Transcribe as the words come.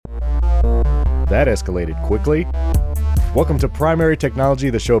That escalated quickly. Welcome to Primary Technology,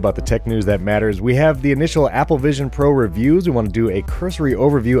 the show about the tech news that matters. We have the initial Apple Vision Pro reviews. We want to do a cursory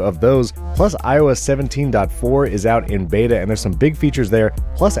overview of those. Plus, iOS 17.4 is out in beta, and there's some big features there.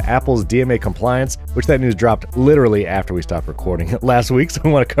 Plus, Apple's DMA compliance, which that news dropped literally after we stopped recording last week, so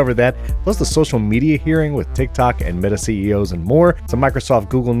we want to cover that. Plus, the social media hearing with TikTok and Meta CEOs and more. Some Microsoft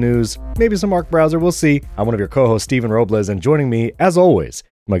Google news, maybe some Arc browser, we'll see. I'm one of your co-hosts, Stephen Robles, and joining me, as always,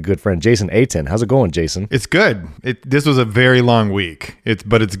 my good friend Jason Aten. How's it going, Jason? It's good. This was a very long week,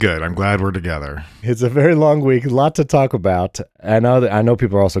 but it's good. I'm glad we're together. It's a very long week. A lot to talk about. I know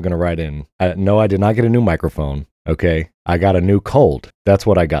people are also going to write in. No, I did not get a new microphone. Okay, I got a new cold. That's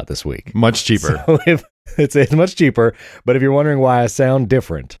what I got this week. Much cheaper. So it's much cheaper. But if you're wondering why I sound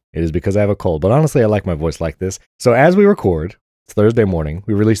different, it is because I have a cold. But honestly, I like my voice like this. So as we record, it's Thursday morning.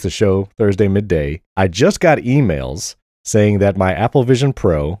 We released the show Thursday midday. I just got emails saying that my Apple Vision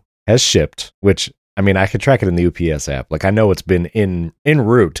Pro has shipped, which, I mean, I could track it in the UPS app. Like, I know it's been en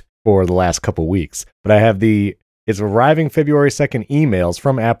route for the last couple weeks, but I have it's arriving February 2nd emails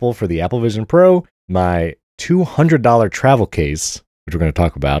from Apple for the Apple Vision Pro, my $200 travel case, which we're going to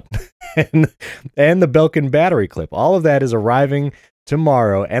talk about, and the Belkin battery clip. All of that is arriving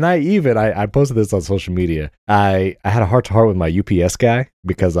tomorrow. And I posted this on social media. I had a heart-to-heart with my UPS guy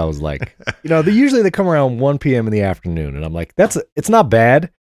because I was like, usually they come around 1 p.m. in the afternoon. And I'm like, it's not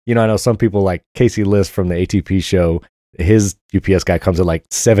bad. I know some people like Casey List from the ATP show, his UPS guy comes at like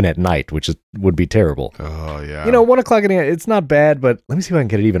 7 at night, which would be terrible. Oh, yeah. 1 o'clock in the it's not bad, but let me see if I can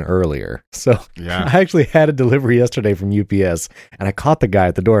get it even earlier. So yeah. I actually had a delivery yesterday from UPS, and I caught the guy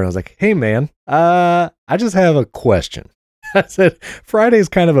at the door, and I was like, hey, man, I just have a question. I said, Friday's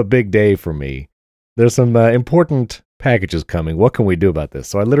kind of a big day for me. There's some important packages coming. What can we do about this?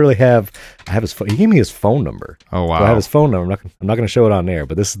 So I literally I have his phone. He gave me his phone number. Oh, wow. So I have his phone number. I'm not going to show it on air,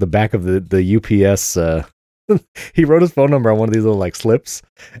 but this is the back of the UPS. He wrote his phone number on one of these little like slips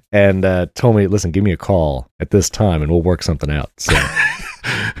and told me, listen, give me a call at this time and we'll work something out. So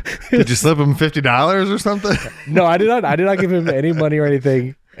did you slip him $50 or something? No, I did not. I did not give him any money or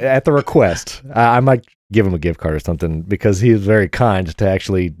anything at the request. I might give him a gift card or something because he was very kind to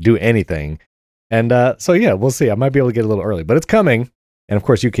actually do anything. And so, yeah, we'll see. I might be able to get a little early, but it's coming. And of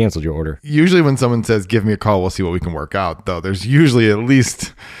course, you canceled your order. Usually when someone says, give me a call, we'll see what we can work out, though. There's usually at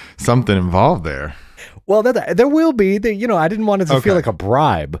least something involved there. Well, there will be. I didn't want it to feel like a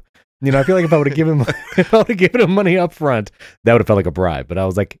bribe. I feel like if I would have given him money up front, that would have felt like a bribe. But I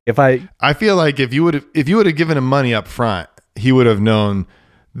was like, I feel like if you would have given him money up front, he would have known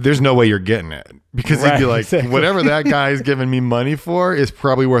there's no way you're getting it, because he'd be like, exactly. Whatever that guy's giving me money for is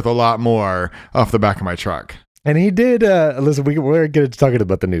probably worth a lot more off the back of my truck. And he did. Listen, we're going to talk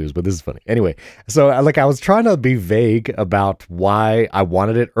about the news, but this is funny. Anyway, so I was trying to be vague about why I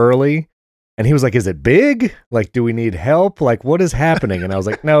wanted it early. And he was like, is it big? Like, do we need help? Like, what is happening? And I was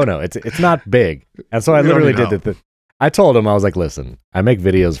like, no, it's not big. And so I literally did I told him, I was like, listen, I make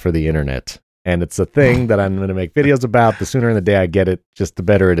videos for the internet. And it's a thing that I'm going to make videos about. The sooner in the day I get it, just the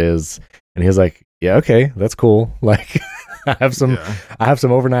better it is. And he was like, yeah, okay, that's cool. Like, I have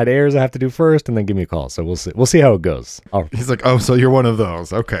some overnight airs I have to do first, and then give me a call. So we'll see how it goes. He's like, oh, so you're one of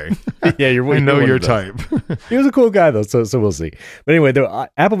those. Okay. Yeah, we know your type. He was a cool guy, though, so we'll see. But anyway,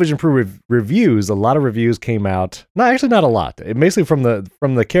 the Apple Vision Pro reviews, a lot of reviews came out. No, actually not a lot. Basically from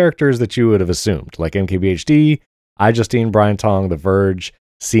the characters that you would have assumed, like MKBHD, iJustine, Brian Tong, The Verge,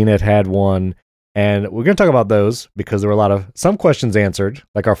 CNET had one. And we're going to talk about those because there were some questions answered,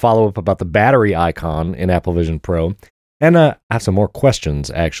 like our follow-up about the battery icon in Apple Vision Pro. And I have some more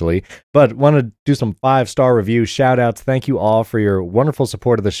questions, actually, but want to do some 5-star review shout-outs. Thank you all for your wonderful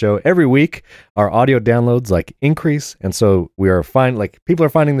support of the show. Every week, our audio downloads increase, and so we are people are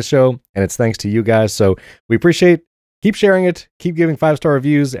finding the show, and it's thanks to you guys. So we appreciate. Keep sharing it. Keep giving 5-star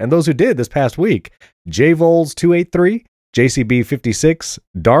reviews. And those who did this past week, JVols283, JCB56,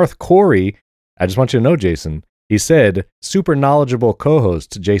 Darth Corey. I just want you to know, Jason, he said, super knowledgeable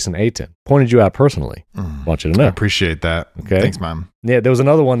co-host Jason Aten. Pointed you out personally. Want you to know. I appreciate that. Okay. Thanks, Mom. Yeah, there was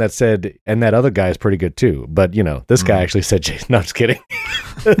another one that said, and that other guy is pretty good too. But, this guy actually said Jason. No, I'm just kidding.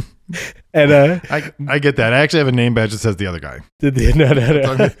 And I get that. I actually have a name badge that says the other guy.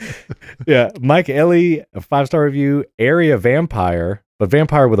 No. Yeah, Mike Ellie, a 5-star review. Area Vampire, but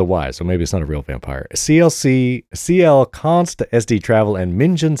vampire with a Y, so maybe it's not a real vampire. CL Const SD Travel, and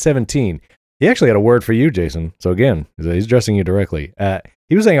Minjin17. He actually had a word for you, Jason. So again, he's addressing you directly.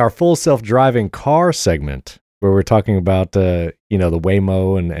 He was saying our full self-driving car segment, where we're talking about, the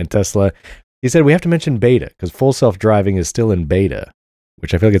Waymo and Tesla. He said we have to mention beta because full self-driving is still in beta,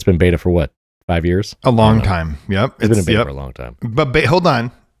 which I feel like it's been beta for what, 5 years? A long time. Yep. It's been in beta for a long time. But hold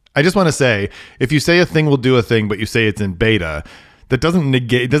on. I just want to say, if you say a thing will do a thing, but you say it's in beta, that doesn't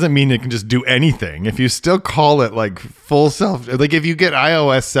negate, it doesn't mean it can just do anything. If you still call it like full self, like if you get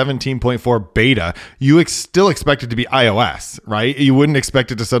iOS 17.4 beta, you still expect it to be iOS, right? You wouldn't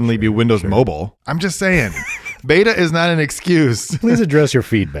expect it to suddenly be Windows Mobile. I'm just saying, beta is not an excuse. Please address your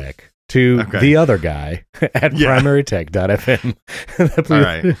feedback to the other guy at primarytech.fm. All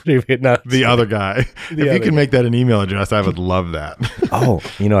right. The other guy. If you can make that an email address, I would love that. Oh,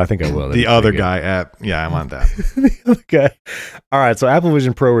 I think I will. The other guy at, I want that. The other guy. All right. So Apple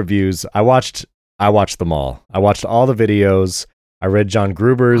Vision Pro reviews. I watched them all. I watched all the videos. I read John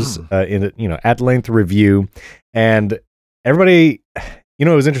Gruber's at length review, and everybody, it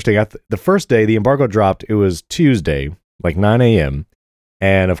was interesting. The first day the embargo dropped, it was Tuesday, like 9 a.m.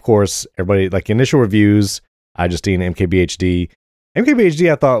 And of course, everybody, like initial reviews, iJustine, MKBHD.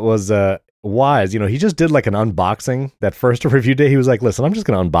 MKBHD I thought was wise. He just did like an unboxing that first review day. He was like, listen, I'm just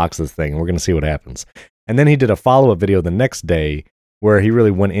going to unbox this thing and we're going to see what happens. And then he did a follow-up video the next day where he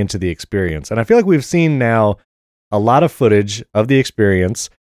really went into the experience. And I feel like we've seen now a lot of footage of the experience.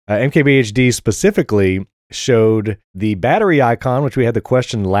 MKBHD specifically showed the battery icon, which we had the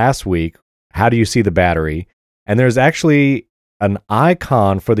question last week. How do you see the battery? And there's actually an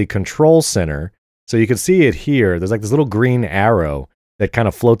icon for the control center. So you can see it here. There's like this little green arrow that kind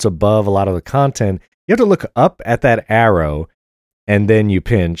of floats above a lot of the content. You have to look up at that arrow and then you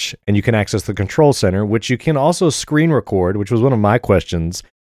pinch and you can access the control center, which you can also screen record, which was one of my questions.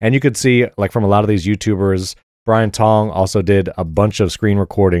 And you could see like from a lot of these YouTubers, Brian Tong also did a bunch of screen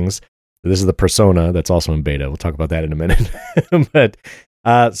recordings. This is the Persona that's also in beta. We'll talk about that in a minute. But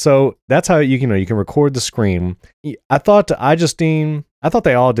so that's how you can record the screen. I thought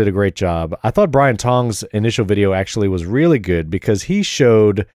they all did a great job. I thought Brian Tong's initial video actually was really good because he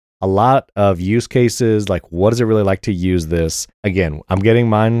showed a lot of use cases, like what does it really like to use this? Again, I'm getting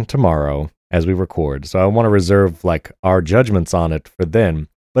mine tomorrow as we record, so I want to reserve like our judgments on it for then.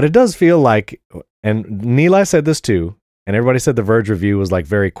 But it does feel like, and Nilay said this too, and everybody said the Verge review was like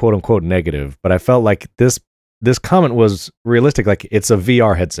very quote unquote negative, but I felt like this comment was realistic. Like it's a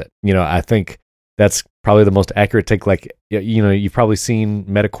VR headset. I think that's probably the most accurate take. Like, you've probably seen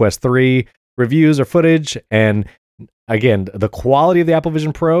MetaQuest 3 reviews or footage. And again, the quality of the Apple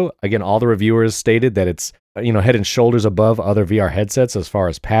Vision Pro, again, all the reviewers stated that it's, head and shoulders above other VR headsets as far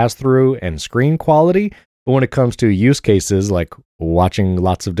as pass through and screen quality. But when it comes to use cases like watching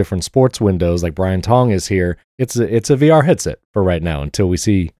lots of different sports windows, like Brian Tong is here, it's a VR headset for right now until we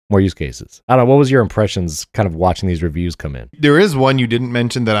see more use cases. I don't know. What was your impressions kind of watching these reviews come in? There is one you didn't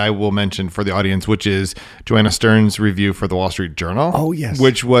mention that I will mention for the audience, which is Joanna Stern's review for the Wall Street Journal. Oh, yes.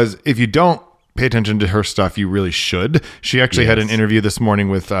 Which was, if you don't pay attention to her stuff, you really should. She actually had an interview this morning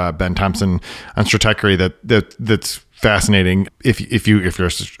with Ben Thompson on Stratechery that's fascinating. If you're a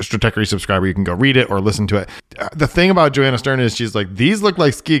Stratechery subscriber, you can go read it or listen to it. The thing about Joanna Stern is she's like, these look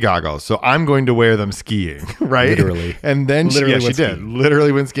like ski goggles, so I'm going to wear them skiing, right? Literally. And then she did.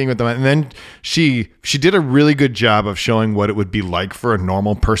 Literally went skiing with them. And then she did a really good job of showing what it would be like for a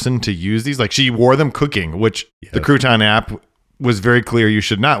normal person to use these. Like she wore them cooking, which the Crouton app was very clear you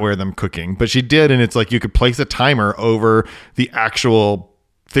should not wear them cooking, but she did. And it's like you could place a timer over the actual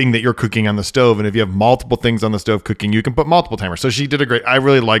thing that you're cooking on the stove. And if you have multiple things on the stove cooking, you can put multiple timers. So she did I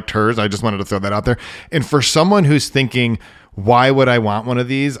really liked hers. I just wanted to throw that out there. And for someone who's thinking, why would I want one of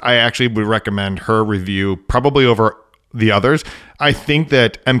these? I actually would recommend her review probably over the others. I think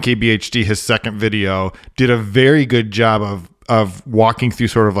that MKBHD, his second video, did a very good job of walking through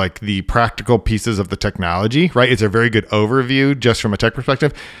sort of like the practical pieces of the technology, right? It's a very good overview just from a tech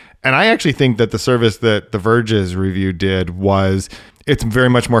perspective. And I actually think that the service that The Verge's review did it's very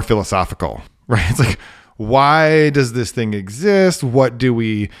much more philosophical, right? It's like, why does this thing exist? What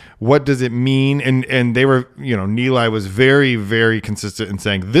does it mean? And they were, Nilay was very, very consistent in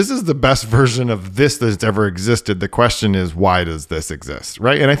saying, this is the best version of this that's ever existed. The question is, why does this exist?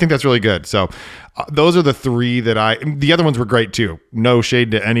 Right. And I think that's really good. So those are the three the other ones were great too. No shade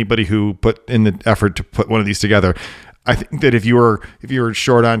to anybody who put in the effort to put one of these together. I think that if you were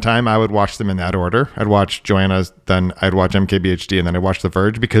short on time, I would watch them in that order. I'd watch Joanna's, then I'd watch MKBHD, and then I'd watch The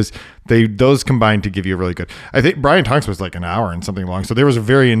Verge, because those combined to give you a really good. I think Brian Tong's was like an hour and something long, so there was a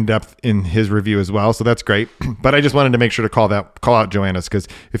very in depth in his review as well. So that's great. But I just wanted to make sure to call out Joanna's, because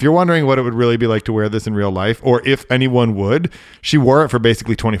if you're wondering what it would really be like to wear this in real life, or if anyone would, she wore it for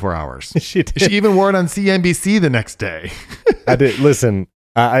basically 24 hours. She did. She even wore it on CNBC the next day. I did. Listen.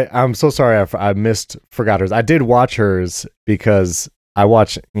 I'm so sorry I forgot hers. I did watch hers because I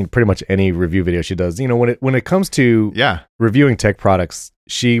watch pretty much any review video she does. When it comes to reviewing tech products,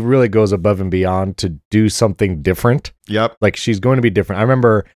 she really goes above and beyond to do something different. Yep. Like she's going to be different. I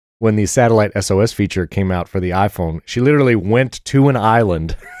remember when the satellite SOS feature came out for the iPhone, she literally went to an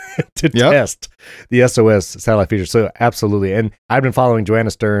island to test the SOS satellite feature. So absolutely. And I've been following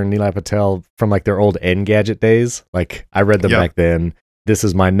Joanna Stern, Nilay Patel from like their old Engadget days. Like I read them back then. This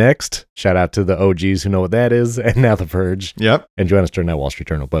Is My Next. Shout out to the OGs who know what that is. And now The Verge. Yep. And Joanna Stern, now Wall Street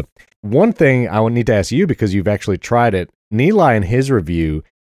Journal. But one thing I would need to ask you, because you've actually tried it, Nilay in his review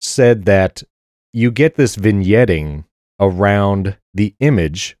said that you get this vignetting around the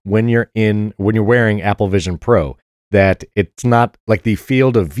image when you're wearing Apple Vision Pro, that it's not like the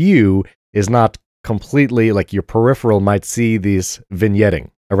field of view is not completely like your peripheral might see this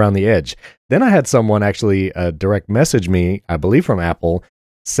vignetting around the edge. Then I had someone actually direct message me, I believe from Apple,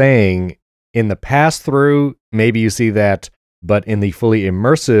 saying in the pass through, maybe you see that, but in the fully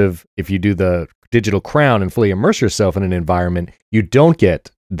immersive, if you do the digital crown and fully immerse yourself in an environment, you don't get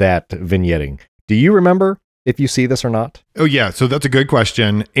that vignetting. Do you remember if you see this or not? Oh, yeah. So that's a good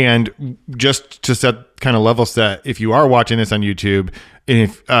question. And just to kind of level set, if you are watching this on YouTube, and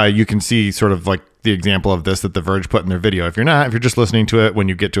if you can see sort of like the example of this that The Verge put in their video. If you're just listening to it, when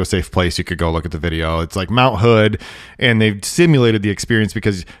you get to a safe place, you could go look at the video. It's like Mount Hood, and they've simulated the experience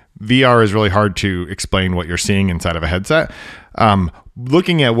because VR is really hard to explain what you're seeing inside of a headset.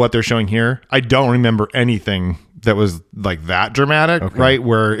 Looking at what they're showing here, I don't remember anything that was like that dramatic, right?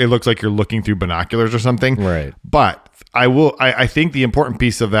 Where it looks like you're looking through binoculars or something. Right. But I think the important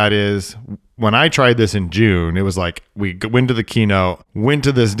piece of that is when I tried this in June, it was like we went to the keynote, went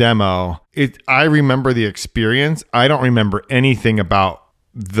to this demo. I remember the experience. I don't remember anything about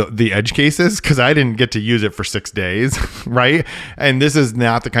the edge cases because I didn't get to use it for 6 days, right? And this is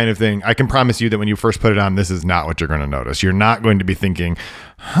not the kind of thing, I can promise you that when you first put it on, this is not what you're going to notice. You're not going to be thinking,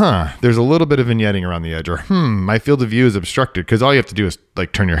 there's a little bit of vignetting around the edge, or my field of view is obstructed, because all you have to do is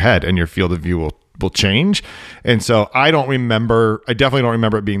like turn your head and your field of view will change. And so I definitely don't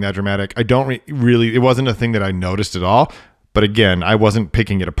remember it being that dramatic. I don't really, it wasn't a thing that I noticed at all. But again, I wasn't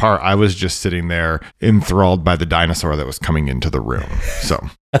picking it apart. I was just sitting there enthralled by the dinosaur that was coming into the room. So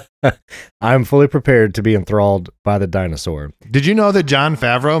I'm fully prepared to be enthralled by the dinosaur. Did you know that Jon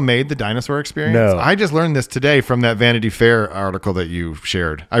Favreau made the dinosaur experience? No. I just learned this today from that Vanity Fair article that you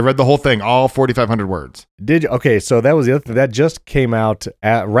shared. I read the whole thing, all 4,500 words. Did you? Okay, so that was the other thing. That just came out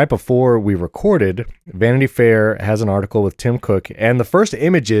right before we recorded. Vanity Fair has an article with Tim Cook and the first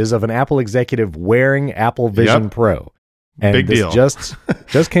images of an Apple executive wearing Apple Vision Pro. And big this deal.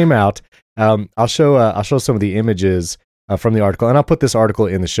 just came out. I'll show some of the images from the article, and I'll put this article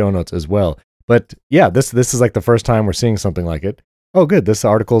in the show notes as well. But yeah, this is like the first time we're seeing something like it. Oh, good. This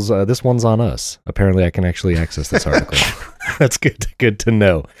one's on us. Apparently, I can actually access this article. That's good to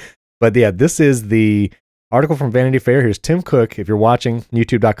know. But yeah, this is the article from Vanity Fair. Here's Tim Cook. If you're watching,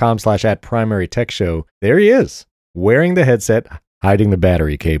 youtube.com/@primarytechshow. There he is, wearing the headset, hiding the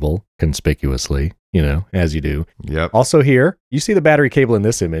battery cable conspicuously. As you do. Yep. Also here, you see the battery cable in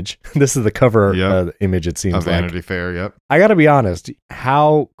this image. This is the cover image, it seems like. Vanity Fair, yep. I got to be honest,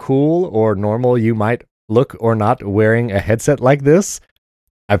 how cool or normal you might look or not wearing a headset like this.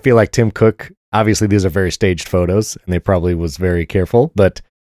 I feel like Tim Cook, obviously these are very staged photos, and they probably was very careful, but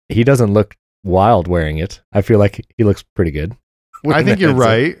he doesn't look wild wearing it. I feel like he looks pretty good. I think you're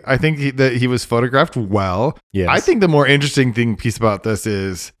right. I think that he was photographed well. Yes. I think the more interesting piece about this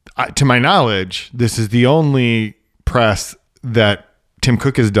is, to my knowledge, this is the only press that Tim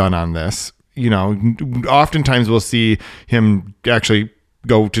Cook has done on this. Oftentimes we'll see him actually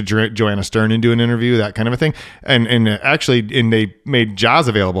go to Joanna Stern and do an interview, that kind of a thing. And they made Jaws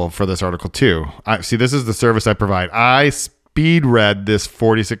available for this article too. This is the service I provide. I speed read this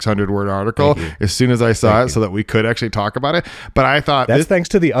 4,600 word article as soon as I saw it so that we could actually talk about it. But I thought that's thanks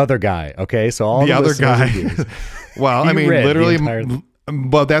to the other guy. Okay. So all the other guy, well, I mean, literally,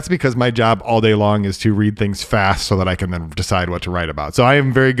 well, that's because my job all day long is to read things fast so that I can then decide what to write about. So I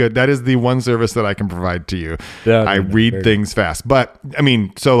am very good. That is the one service that I can provide to you. I read things fast. But I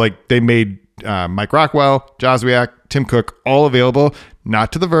mean, so like they made Mike Rockwell, Joswiak, Tim Cook, all available,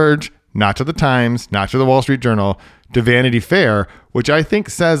 not to The Verge, not to the Times, not to the Wall Street Journal, to Vanity Fair, which I think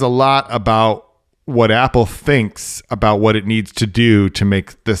says a lot about what Apple thinks about what it needs to do to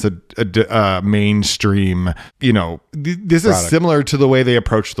make this a mainstream, this is similar to the way they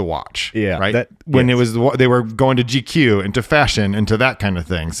approached the watch. Yeah. Right. They were going to GQ and to fashion and to that kind of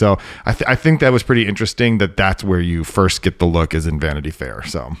thing. So I think that was pretty interesting that's where you first get the look is in Vanity Fair.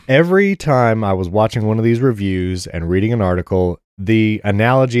 So every time I was watching one of these reviews and reading an article, the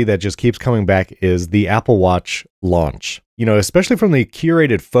analogy that just keeps coming back is the Apple Watch launch. Especially from the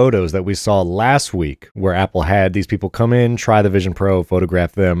curated photos that we saw last week, where Apple had these people come in, try the Vision Pro,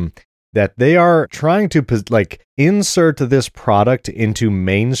 photograph them. that they are trying to insert this product into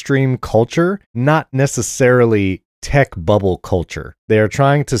mainstream culture, not necessarily tech bubble culture. They are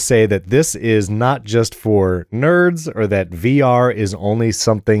trying to say that this is not just for nerds, or that VR is only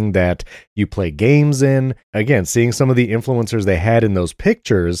something that you play games in. Again, seeing some of the influencers they had in those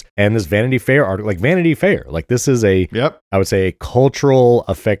pictures and this Vanity Fair article, like Vanity Fair, like this is I would say a cultural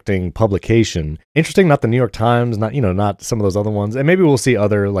affecting publication. Interesting, not the New York Times, not some of those other ones. And maybe we'll see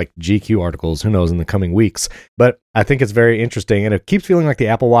other like GQ articles, who knows, in the coming weeks. But I think it's very interesting, and it keeps feeling like the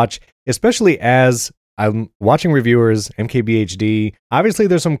Apple Watch, especially as I'm watching reviewers, MKBHD. Obviously,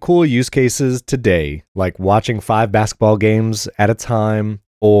 there's some cool use cases today, like watching 5 basketball games at a time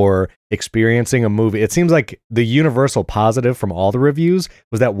or experiencing a movie. It seems like the universal positive from all the reviews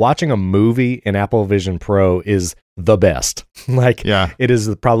was that watching a movie in Apple Vision Pro is the best. It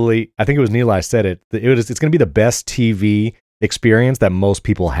is probably, I think it was Neil said it, it's going to be the best TV experience that most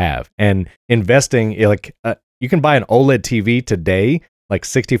people have. And investing, you can buy an OLED TV today, like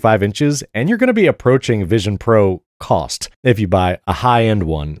 65 inches, and you're going to be approaching Vision Pro cost if you buy a high-end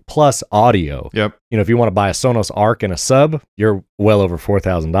one, plus audio. Yep. If you want to buy a Sonos Arc and a sub, you're well over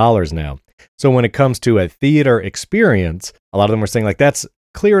 $4,000 now. So when it comes to a theater experience, a lot of them are saying that's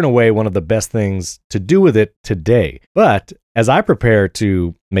clear and away one of the best things to do with it today. But as I prepare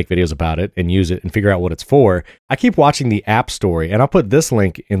to make videos about it and use it and figure out what it's for, I keep watching the App Story, and I'll put this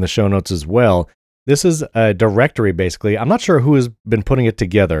link in the show notes as well. This is a directory, basically. I'm not sure who has been putting it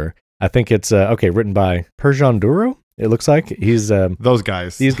together. I think it's, written by Perjan Duro, it looks like. He's those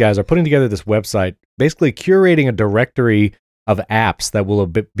guys. These guys are putting together this website, basically curating a directory of apps that will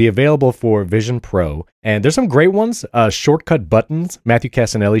be available for Vision Pro. And there's some great ones. Shortcut buttons. Matthew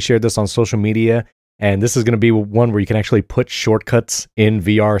Casanelli shared this on social media. And this is going to be one where you can actually put shortcuts in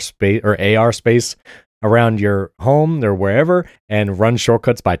VR space or AR space around your home or wherever and run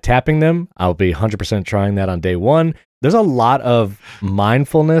shortcuts by tapping them. I'll be 100% trying that on day one. There's a lot of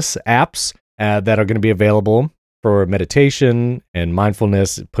mindfulness apps that are going to be available for meditation and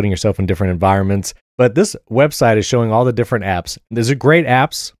mindfulness, putting yourself in different environments. But this website is showing all the different apps. There's great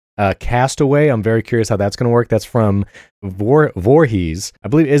apps. Castaway, I'm very curious how that's going to work. That's from Voorhees. I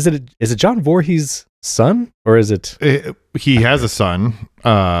believe, is it John Voorhees' son, or is it? He has a son.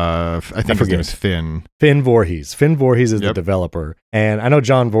 I think his name is Finn. Finn Voorhees. Finn Voorhees is the developer. And I know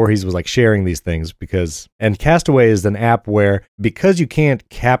John Voorhees was sharing these things and Castaway is an app where, because you can't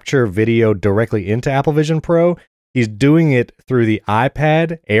capture video directly into Apple Vision Pro, he's doing it through the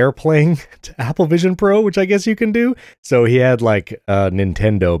iPad AirPlaying to Apple Vision Pro, which I guess you can do. So he had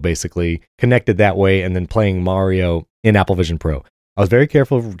Nintendo basically connected that way and then playing Mario in Apple Vision Pro. I was very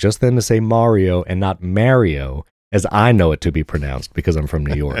careful just then to say Mario and not Mario, as I know it to be pronounced because I'm from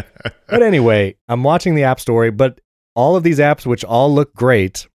New York. But anyway, I'm watching the App Story, but all of these apps, which all look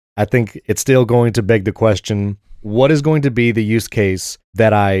great, I think it's still going to beg the question, what is going to be the use case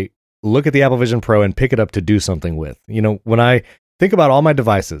that I look at the Apple Vision Pro and pick it up to do something with? When I think about all my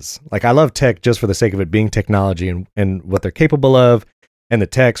devices, I love tech just for the sake of it being technology and what they're capable of and the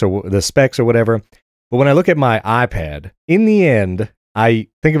techs or the specs or whatever. But when I look at my iPad, in the end, I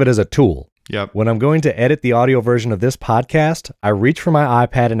think of it as a tool. Yep. When I'm going to edit the audio version of this podcast, I reach for my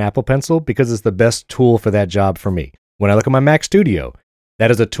iPad and Apple Pencil because it's the best tool for that job for me. When I look at my Mac Studio, that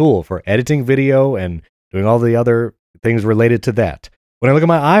is a tool for editing video and doing all the other things related to that. When I look at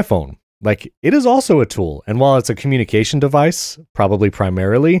my iPhone, it is also a tool. And while it's a communication device, probably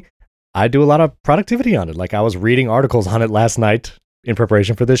primarily, I do a lot of productivity on it. I was reading articles on it last night in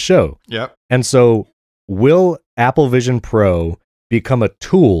preparation for this show. Yep. And so will Apple Vision Pro become a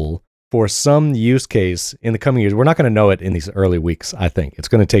tool for some use case in the coming years? We're not going to know it in these early weeks, I think. It's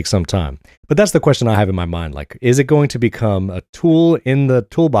going to take some time. But that's the question I have in my mind. Is it going to become a tool in the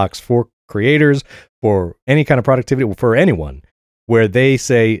toolbox for creators, for any kind of productivity, for anyone, where they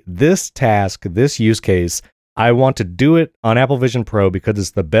say, this task, this use case, I want to do it on Apple Vision Pro because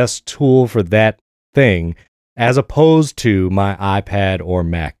it's the best tool for that thing, as opposed to my iPad or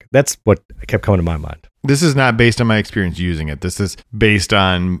Mac? That's what kept coming to my mind. This is not based on my experience using it. This is based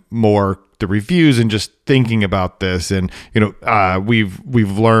on more the reviews and just thinking about this. And, we've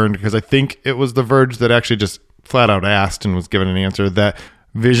learned, because I think it was The Verge that actually just flat out asked and was given an answer, that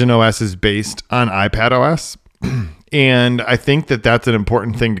Vision OS is based on iPad OS. And I think that that's an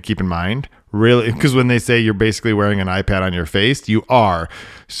important thing to keep in mind, really, because when they say you're basically wearing an iPad on your face, you are.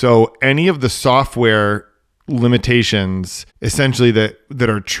 So any of the software limitations, essentially, that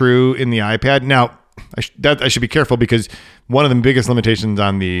are true in the iPad. Now, I should be careful, because one of the biggest limitations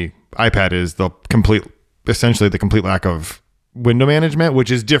on the iPad is essentially the complete lack of window management,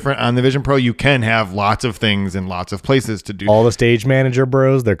 which is different on the Vision Pro. You can have lots of things in lots of places to do. All the stage manager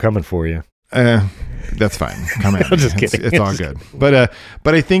bros, they're coming for you. That's fine. Come in. I'm just kidding. It's all good. But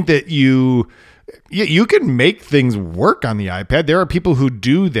I think that you can make things work on the iPad. There are people who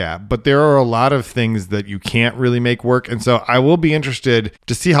do that, but there are a lot of things that you can't really make work. And so I will be interested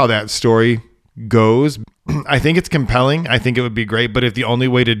to see how that story goes. I think it's compelling. I think it would be great. But if the only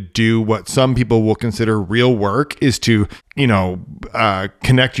way to do what some people will consider real work is to,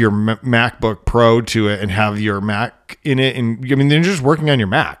 connect your MacBook Pro to it and have your Mac in it, and I mean, they're just working on your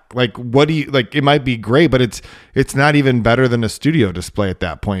Mac. Like, what do you like? It might be great, but it's not even better than a studio display at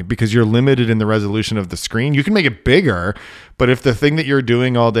that point, because you're limited in the resolution of the screen. You can make it bigger, but if the thing that you're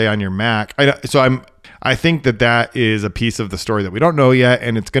doing all day on your Mac, I think that is a piece of the story that we don't know yet,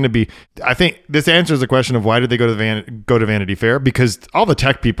 and it's going to be. I think this answers the question of why did they go to Vanity Fair? Because all the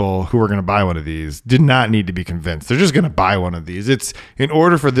tech people who were going to buy one of these did not need to be convinced. They're just going to buy one of these. It's in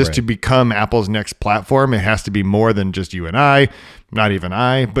order for this to become Apple's next platform, it has to be more than just you and I. Not even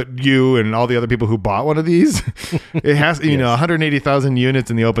I, but you and all the other people who bought one of these. It has, 180,000 units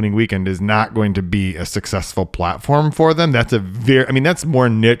in the opening weekend is not going to be a successful platform for them. That's that's more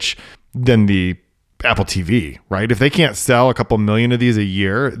niche than the Apple TV, right? If they can't sell a couple million of these a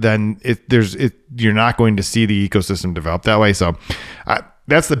year, then you're not going to see the ecosystem develop that way. So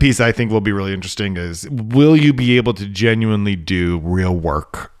that's the piece I think will be really interesting is, will you be able to genuinely do real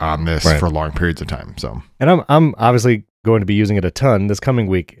work on this for long periods of time? So, and I'm obviously going to be using it a ton this coming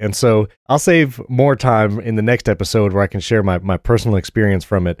week. And so I'll save more time in the next episode where I can share my personal experience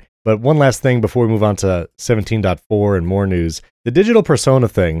from it. But one last thing before we move on to 17.4 and more news, the digital persona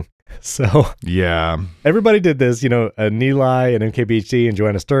thing. So yeah, everybody did this, Nilay and MKBHD and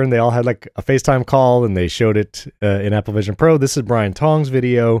Joanna Stern, they all had like a FaceTime call and they showed it in Apple Vision Pro. This is Brian Tong's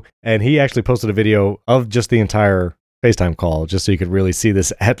video, and he actually posted a video of just the entire FaceTime call, just so you could really see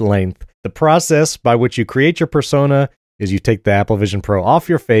this at length. The process by which you create your persona is you take the Apple Vision Pro off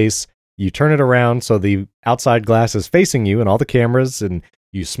your face, you turn it around so the outside glass is facing you and all the cameras, and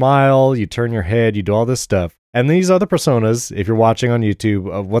you smile, you turn your head, you do all this stuff. And these are the personas, if you're watching on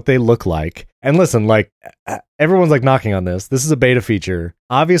YouTube, of what they look like. And listen, like, everyone's like knocking on this. This is a beta feature.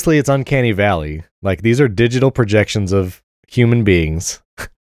 Obviously, it's uncanny valley. Like, these are digital projections of human beings.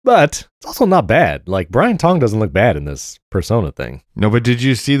 But it's also not bad. Like, Brian Tong doesn't look bad in this persona thing. No, but did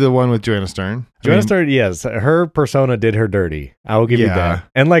you see the one with Joanna Stern? Stern, yes. Her persona did her dirty. I will give you that.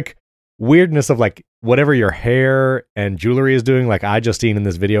 And like, weirdness of like whatever your hair and jewelry is doing. Like, I just seen in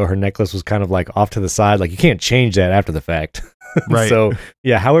this video, her necklace was kind of like off to the side. Like, you can't change that after the fact. Right. So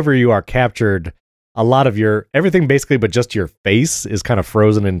yeah, however you are captured, a lot of your everything basically, but just your face is kind of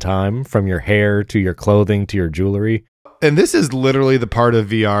frozen in time, from your hair to your clothing to your jewelry. And this is literally the part of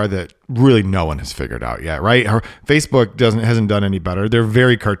VR that really no one has figured out yet, right? Facebook hasn't done any better. They're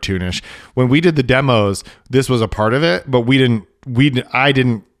very cartoonish. When we did the demos, this was a part of it, but I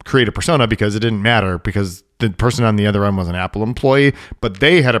didn't create a persona because it didn't matter, because the person on the other end was an Apple employee, but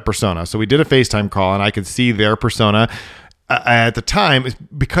they had a persona. So we did a FaceTime call and I could see their persona. At the time,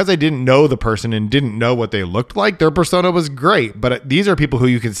 because I didn't know the person and didn't know what they looked like, their persona was great. But these are people who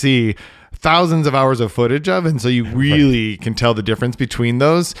you can see thousands of hours of footage of, and so you really can tell the difference between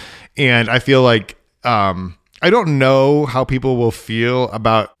those. And I feel like I don't know how people will feel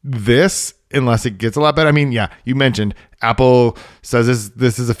about this unless it gets a lot better. I mean, yeah, you mentioned Apple says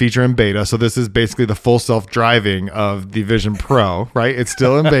this is a feature in beta, so this is basically the full self-driving of the Vision Pro, right? It's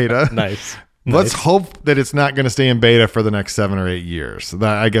still in beta. Nice. Let's hope that it's not going to stay in beta for the next 7 or 8 years.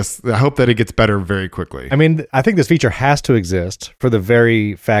 I hope that it gets better very quickly. I mean, I think this feature has to exist for the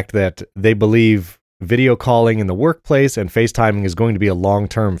very fact that they believe video calling in the workplace and FaceTiming is going to be a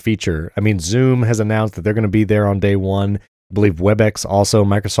long-term feature. I mean, Zoom has announced that they're going to be there on day one. I believe WebEx also,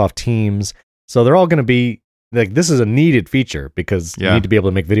 Microsoft Teams. So they're all going to be like, this is a needed feature because you need to be able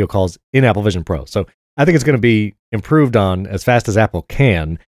to make video calls in Apple Vision Pro. So I think it's going to be improved on as fast as Apple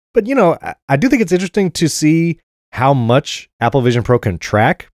can. But, I do think it's interesting to see how much Apple Vision Pro can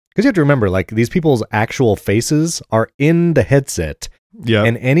track, because you have to remember, like, these people's actual faces are in the headset. Yeah.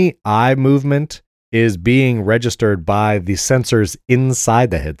 And any eye movement is being registered by the sensors inside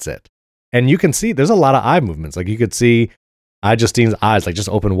the headset. And you can see there's a lot of eye movements. Like, you could see Justine's eyes like just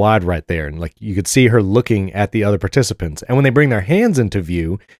open wide right there. And like, you could see her looking at the other participants. And when they bring their hands into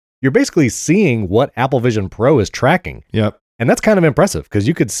view, you're basically seeing what Apple Vision Pro is tracking. Yep. And that's kind of impressive because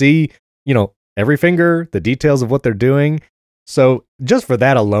you could see, every finger, the details of what they're doing. So just for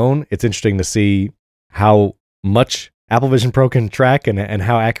that alone, it's interesting to see how much Apple Vision Pro can track and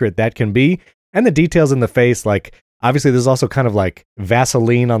how accurate that can be. And the details in the face, like, obviously there's also kind of like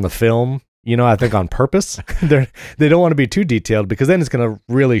Vaseline on the film I think on purpose. They don't want to be too detailed because then it's going to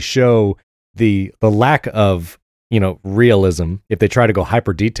really show the lack of, realism if they try to go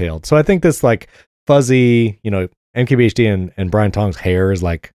hyper detailed. So I think this like fuzzy, MKBHD and Brian Tong's hair is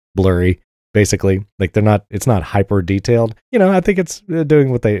like blurry, basically. Like it's not hyper detailed. I think it's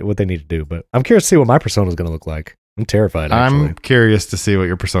doing what they need to do, but I'm curious to see what my persona is going to look like. I'm terrified, actually. I'm curious to see what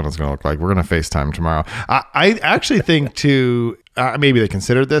your persona is going to look like. We're going to FaceTime tomorrow. I actually think too, maybe they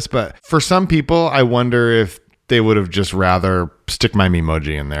considered this, but for some people, I wonder if they would have just rather stick my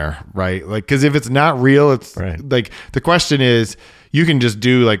Memoji in there, right? Like, because if it's not real, it's right. Like the question is, you can just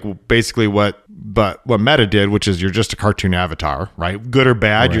do like basically what Meta did, which is you're just a cartoon avatar, right? Good or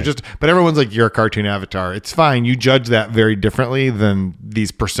bad, right. But everyone's like, you're a cartoon avatar. It's fine. You judge that very differently than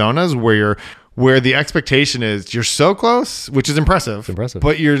these personas where the expectation is you're so close, which is impressive.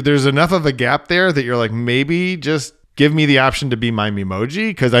 But there's enough of a gap there that you're like, maybe just give me the option to be my Memoji,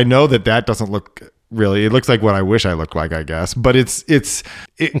 because I know that doesn't look really, it looks like what I wish I looked like, I guess. But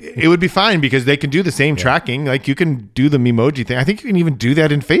it would be fine because they can do the same tracking. Like you can do the Memoji thing. I think you can even do that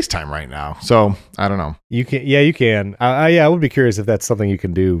in FaceTime right now. So I don't know. You can. Yeah, you can. I would be curious if that's something you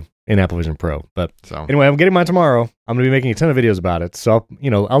can do in Apple Vision Pro. But anyway, I'm getting mine tomorrow. I'm going to be making a ton of videos about it. So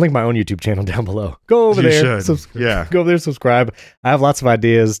I'll link my own YouTube channel down below. Go over there. Go over there, subscribe. I have lots of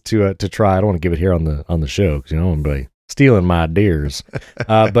ideas to try. I don't want to give it here on the show because I'm going to be stealing my ideas.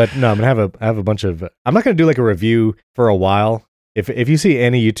 But no, I'm going to have a bunch of, I'm not going to do like a review for a while. If you see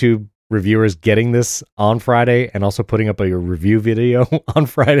any YouTube reviewers getting this on Friday and also putting up a review video on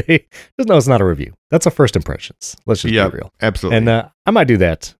Friday, just know it's not a review. That's a first impressions. Let's just be real. Absolutely. And I might do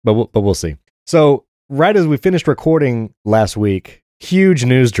that, but we'll see. So right as we finished recording last week, huge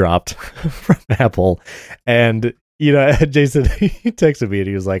news dropped from Apple. And, Jason, he texted me and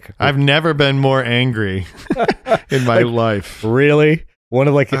he was like, I've never been more angry in my life. Really? One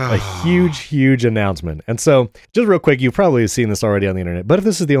of like a huge announcement. And so just real quick, you've probably seen this already on the internet, but if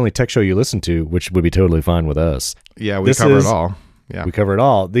this is the only tech show you listen to, which would be totally fine with us. Yeah, we cover it all. Yeah, we cover it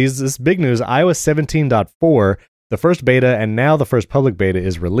all. This big news, iOS 17.4, the first beta and now the first public beta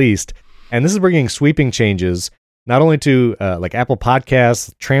is released. And this is bringing sweeping changes, not only to like Apple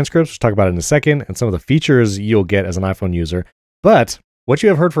Podcasts, transcripts, we'll talk about it in a second, and some of the features you'll get as an iPhone user, but what you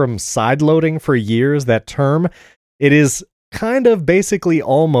have heard from sideloading for years, that term, it is kind of basically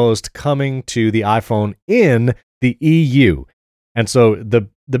almost coming to the iPhone in the EU. And so the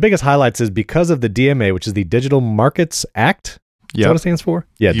biggest highlights is because of the DMA, which is the Digital Markets Act. Is that what it stands for?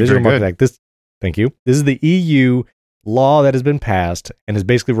 Yeah, Digital Markets Act. Thank you. This is the EU law that has been passed and is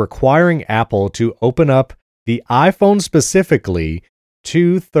basically requiring Apple to open up the iPhone specifically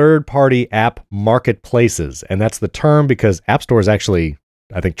to third-party app marketplaces. And that's the term because App Store is actually,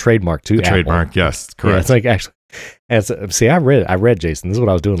 I think, trademarked to Apple. Trademark, yes, correct. Yeah, it's like actually. And so, see, I read Jason. This is what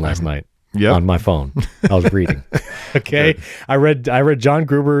I was doing last night on my phone. I was reading. Okay. I read John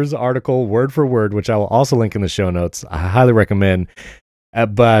Gruber's article word for word, which I will also link in the show notes. I highly recommend.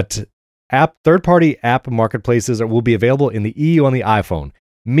 But third-party app marketplaces will be available in the EU on the iPhone,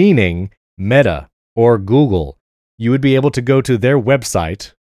 meaning Meta or Google. You would be able to go to their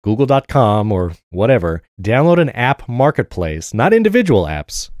website, google.com or whatever, download an app marketplace, not individual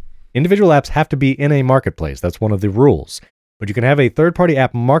apps. Individual apps have to be in a marketplace. That's one of the rules. But you can have a third-party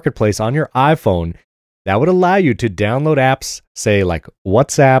app marketplace on your iPhone that would allow you to download apps, say like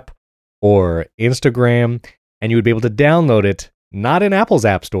WhatsApp or Instagram, and you would be able to download it not in Apple's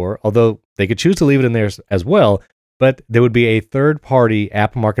App Store, although they could choose to leave it in there as well, but there would be a third-party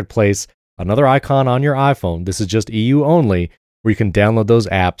app marketplace, another icon on your iPhone. This is just EU only, where you can download those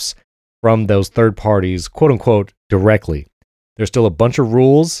apps from those third parties, quote-unquote, directly. There's still a bunch of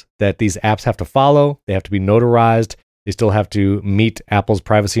rules that these apps have to follow. They have to be notarized. They still have to meet Apple's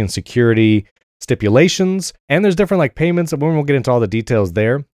privacy and security stipulations. And there's different like payments, and we won't get into all the details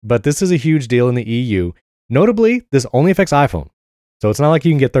there. But this is a huge deal in the EU. Notably, this only affects iPhone. So it's not like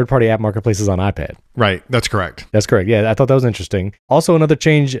you can get third-party app marketplaces on iPad. Right. That's correct. That's correct. Yeah, I thought that was interesting. Also, another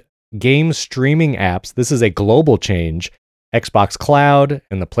change, game streaming apps. This is a global change. Xbox Cloud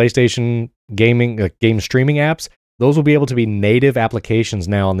and the PlayStation gaming game streaming apps. Those will be able to be native applications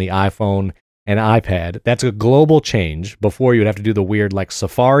now on the iPhone and iPad. That's a global change. Before, you'd have to do the weird like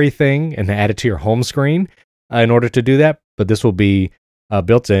Safari thing and add it to your home screen in order to do that. But this will be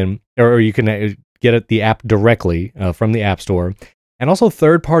built in, or you can get the app directly from the App Store. And also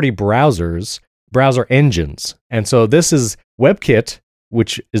third-party browser engines. And so this is WebKit,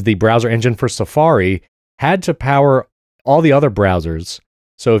 which is the browser engine for Safari, had to power all the other browsers.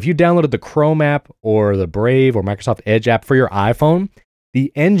 So if you downloaded the Chrome app or the Brave or Microsoft Edge app for your iPhone,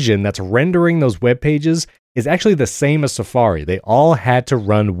 the engine that's rendering those web pages is actually the same as Safari. They all had to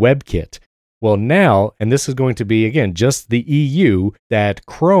run WebKit. Well, now, and this is going to be, again, just the EU, that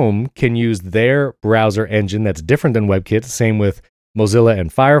Chrome can use their browser engine that's different than WebKit. Same with Mozilla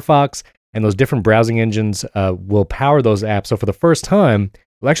and Firefox. And those different browsing engines will power those apps. So for the first time,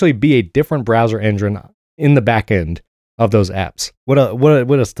 it'll actually be a different browser engine in the back end of those apps. What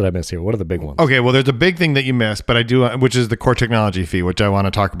else did I miss here? What are the big ones? Okay, well, there's a big thing that you missed, but I do, which is the core technology fee, which I want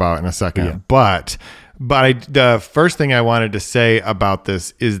to talk about in a second. Yeah. But the first thing I wanted to say about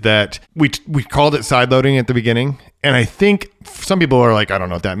this is that we called it sideloading at the beginning, and I think some people are like, I don't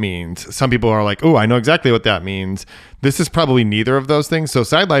know what that means. Some people are like, oh, I know exactly what that means. This is probably neither of those things. So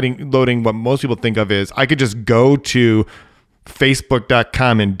sideloading, what most people think of is I could just go to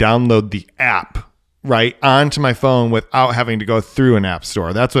Facebook.com and download the app right onto my phone without having to go through an app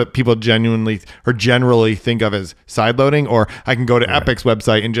store. That's what people generally think of as sideloading. Or I can go to Epic's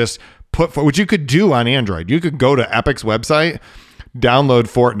website and just which you could do on Android. You could go to Epic's website, download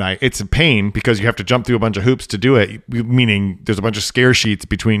Fortnite. It's a pain because you have to jump through a bunch of hoops to do it, meaning there's a bunch of scare sheets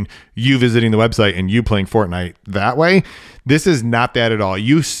between you visiting the website and you playing Fortnite that way. This is not that at all.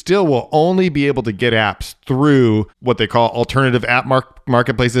 You still will only be able to get apps through what they call alternative app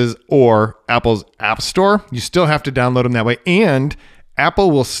marketplaces or Apple's App Store. You still have to download them that way. And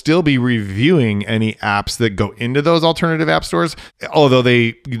Apple will still be reviewing any apps that go into those alternative app stores, although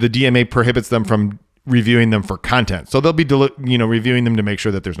the DMA prohibits them from reviewing them for content. So they'll be reviewing them to make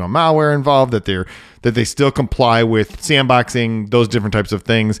sure that there's no malware involved, that they still comply with sandboxing, those different types of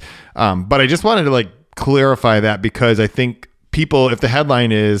things. But I just wanted to clarify that, because I think people, if the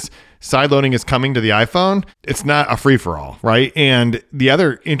headline is sideloading is coming to the iPhone, it's not a free-for-all, right? And the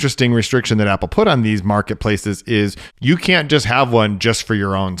other interesting restriction that Apple put on these marketplaces is you can't just have one just for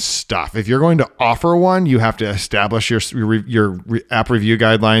your own stuff. If you're going to offer one, you have to establish your app review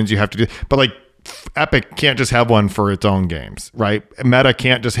guidelines. You have to do, but Epic can't just have one for its own games, right? Meta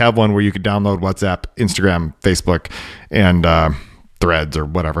can't just have one where you could download WhatsApp, Instagram, Facebook, and Threads or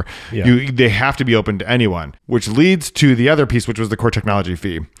whatever. Yeah. They have to be open to anyone, which leads to the other piece, which was the core technology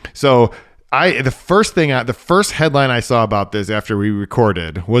fee. So the first headline I saw about this after we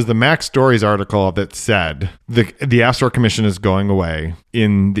recorded was the Mac Stories article that said the App Store Commission is going away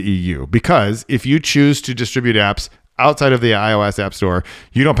in the EU, because if you choose to distribute apps outside of the iOS App Store,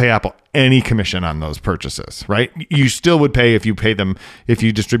 you don't pay Apple any commission on those purchases, right? You still would pay if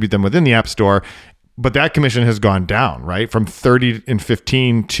you distribute them within the App Store. But that commission has gone down, right? From 30 and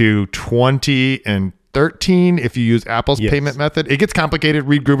 15 to 20 and 13 if you use Apple's payment method. It gets complicated.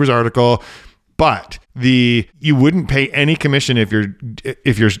 Read Gruber's article. But you wouldn't pay any commission if you're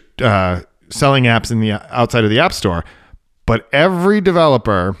selling apps outside of the App Store. But every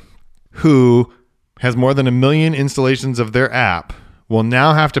developer who has more than 1 million installations of their app will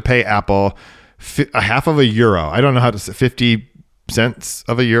now have to pay Apple a half of a euro. I don't know how to say 50 cents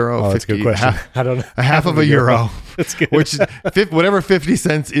of a euro. Oh, that's a good question. I don't know. A half of a euro. That's good. Which whatever 50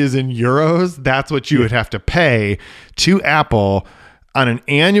 cents is in euros, that's what you would have to pay to Apple on an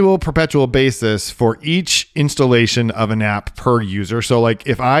annual perpetual basis for each installation of an app per user. So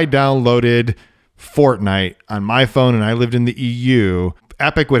if I downloaded Fortnite on my phone and I lived in the EU,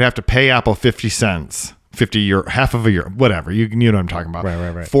 Epic would have to pay Apple 50 cents. 50 euro, half of a euro, whatever. You know what I'm talking about.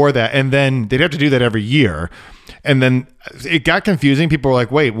 Right. For that. And then they'd have to do that every year. And then it got confusing. People were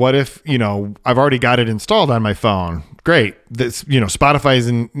like, wait, what if, I've already got it installed on my phone? Great. This, Spotify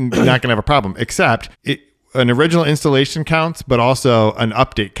is not going to have a problem, except an original installation counts, but also an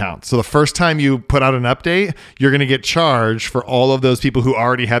update counts. So the first time you put out an update, you're going to get charged for all of those people who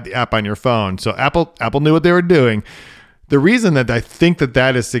already had the app on your phone. So Apple knew what they were doing. The reason that I think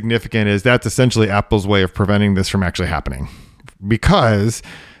that is significant is that's essentially Apple's way of preventing this from actually happening, because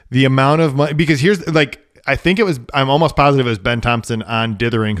the amount of money, because I'm almost positive it was Ben Thompson on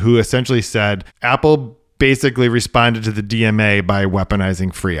Dithering who essentially said Apple basically responded to the DMA by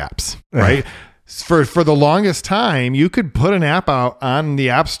weaponizing free apps, right? For the longest time, you could put an app out on the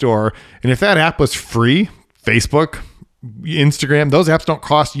App Store, and if that app was free, Facebook, Instagram, those apps don't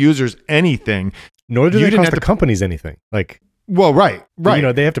cost users anything. Nor do they cost the companies anything. Well, right.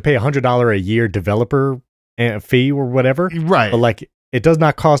 They have to pay $100 a year developer fee or whatever. Right. But it does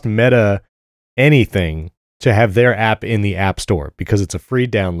not cost Meta anything to have their app in the App Store because it's a free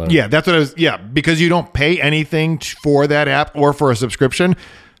download. Yeah, that's what I was. Yeah, because you don't pay anything for that app or for a subscription.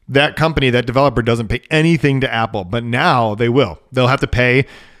 That company, that developer doesn't pay anything to Apple, but now they will. They'll have to pay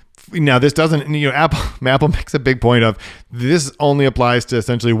Now, this doesn't, Apple makes a big point of this only applies to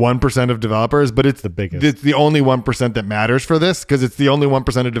essentially 1% of developers, but it's the biggest. It's the only 1% that matters for this, because it's the only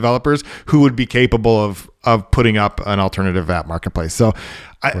 1% of developers who would be capable of putting up an alternative app marketplace. So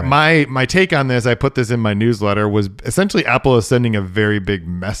my take on this, I put this in my newsletter, was essentially Apple is sending a very big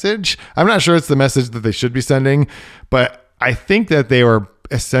message. I'm not sure it's the message that they should be sending, but I think that they were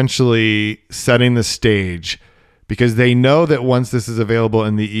essentially setting the stage, because they know that once this is available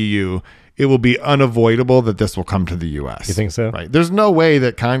in the EU, it will be unavoidable that this will come to the US. You think so? Right. There's no way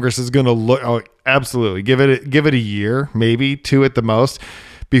that Congress is going to look. Oh, absolutely. Give it a year, maybe 2 at the most,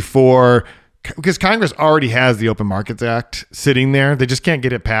 before, because Congress already has the Open Markets Act sitting there. They just can't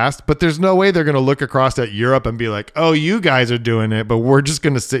get it passed. But there's no way they're going to look across at Europe and be like, oh, you guys are doing it, but we're just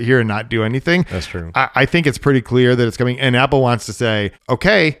going to sit here and not do anything. That's true. I think it's pretty clear that it's coming. And Apple wants to say,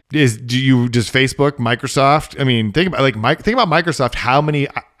 okay, does Facebook, Microsoft? I mean, think about Microsoft. How many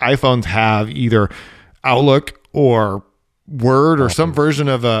iPhones have either Outlook or Word or some version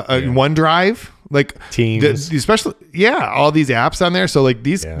of a OneDrive? Like Teams, especially, all these apps on there. So like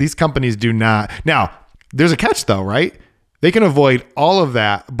these companies do not. Now, there's a catch though, right? They can avoid all of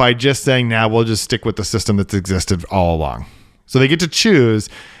that by just saying, now we'll just stick with the system that's existed all along. So they get to choose,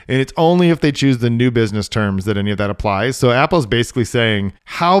 and it's only if they choose the new business terms that any of that applies. So Apple's basically saying,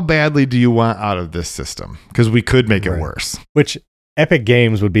 how badly do you want out of this system? Because we could make it worse. Which Epic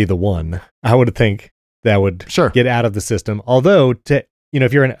Games would be the one, I would think, that would get out of the system. Although,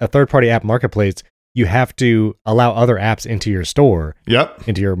 if you're in a third-party app marketplace, you have to allow other apps into your store,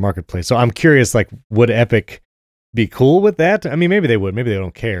 into your marketplace. So I'm curious, like, would Epic be cool with that? I mean, maybe they would. Maybe they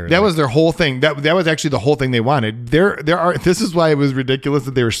don't care. That was their whole thing. That was actually the whole thing they wanted. This is why it was ridiculous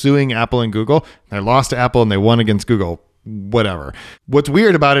that they were suing Apple and Google. They lost to Apple and they won against Google. Whatever. What's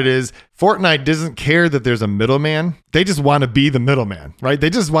weird about it is Fortnite doesn't care that there's a middleman. They just want to be the middleman, right? They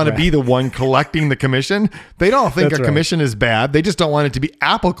just want to be the one collecting the commission. They don't think a commission is bad. They just don't want it to be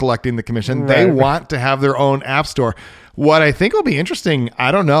Apple collecting the commission. They want to have their own app store. What I think will be interesting,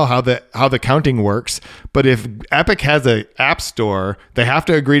 I don't know how the counting works, but if Epic has an app store, they have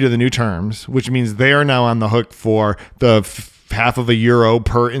to agree to the new terms, which means they are now on the hook for the half of €1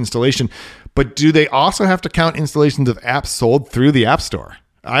 per installation. But do they also have to count installations of apps sold through the App Store?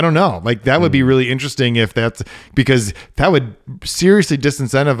 I don't know. Like, that would be really interesting because that would seriously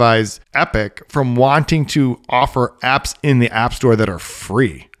disincentivize Epic from wanting to offer apps in the App Store that are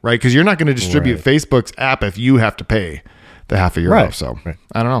free, right? Because you're not going to distribute Facebook's app if you have to pay the half a euro. Right. So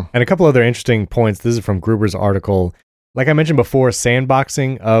I don't know. And a couple other interesting points. This is from Gruber's article. Like I mentioned before,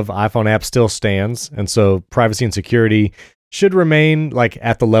 sandboxing of iPhone apps still stands. And so privacy and security should remain like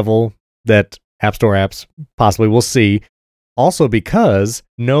at the level that App Store apps possibly will see. Also because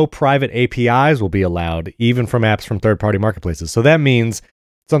no private APIs will be allowed, even from apps from third-party marketplaces. So that means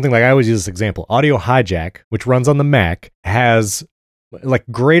something like, I always use this example, Audio Hijack, which runs on the Mac, has like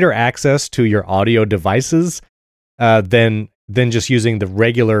greater access to your audio devices than just using the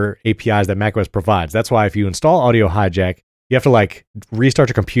regular APIs that macOS provides. That's why if you install Audio Hijack, you have to like restart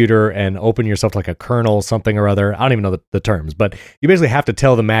your computer and open yourself to like a kernel, something or other. I don't even know the terms, but you basically have to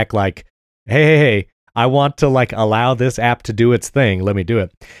tell the Mac like, hey, I want to like allow this app to do its thing. Let me do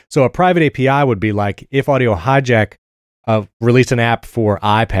it. So a private API would be like if Audio Hijack released an app for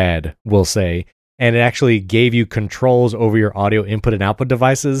iPad, we'll say, and it actually gave you controls over your audio input and output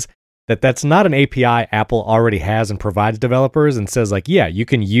devices, that's not an API Apple already has and provides developers and says like, yeah, you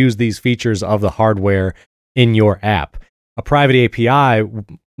can use these features of the hardware in your app. A private API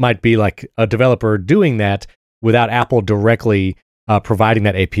might be like a developer doing that without Apple directly providing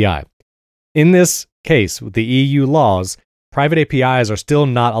that API. In this case, with the EU laws, private APIs are still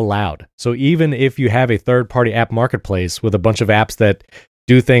not allowed. So even if you have a third-party app marketplace with a bunch of apps that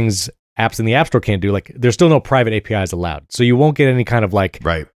do things apps in the App Store can't do, like there's still no private APIs allowed. So you won't get any kind of like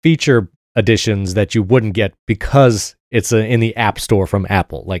feature additions that you wouldn't get because it's in the App Store from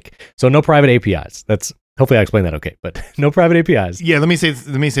Apple. Like, so no private APIs. Hopefully I explained that okay, but no private APIs. Yeah, let me say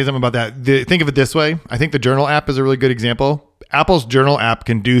something about that. Think of it this way. I think the Journal app is a really good example. Apple's Journal app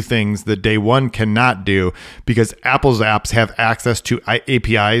can do things that Day One cannot do because Apple's apps have access to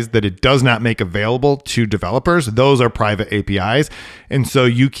APIs that it does not make available to developers. Those are private APIs. And so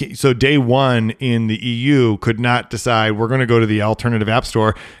so Day One in the EU could not decide we're going to go to the alternative app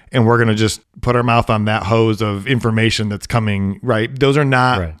store and we're going to just put our mouth on that hose of information that's coming, right? Those are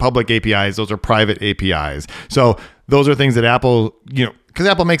not public APIs. Those are private APIs. So those are things that Apple, because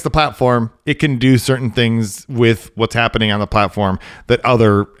Apple makes the platform, it can do certain things with what's happening on the platform that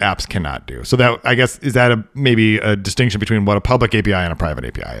other apps cannot do. So that, I guess, is that maybe a distinction between what a public API and a private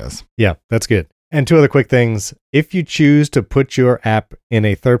API is? Yeah, that's good. And two other quick things. If you choose to put your app in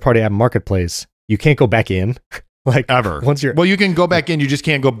a third-party app marketplace, you can't go back in. Like ever. Once you're Well, you can go back in, you just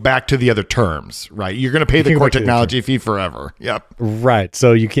can't go back to the other terms, right? You're going to pay the core technology fee forever. Yep. Right.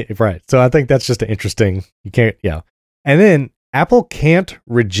 So you can't, right. So I think that's just an interesting, you can't, yeah. And then Apple can't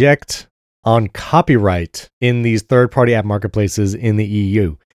reject on copyright in these third-party app marketplaces in the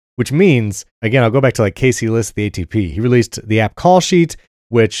EU, which means, again, I'll go back to like Casey List, the ATP. He released the app Call Sheet,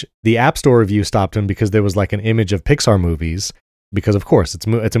 which the App Store review stopped him because there was like an image of Pixar movies, because of course it's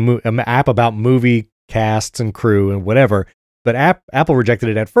an app about movie casts and crew and whatever. But Apple rejected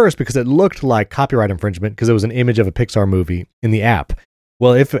it at first because it looked like copyright infringement because it was an image of a Pixar movie in the app.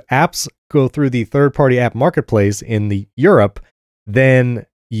 Well, if apps go through the third-party app marketplace in the Europe, then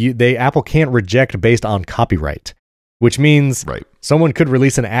Apple can't reject based on copyright, which means someone could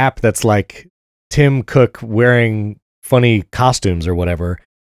release an app that's like Tim Cook wearing funny costumes or whatever,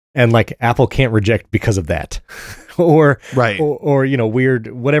 and like Apple can't reject because of that. or you know, weird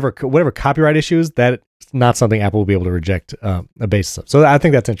whatever copyright issues, that's not something Apple will be able to reject a basis of. So I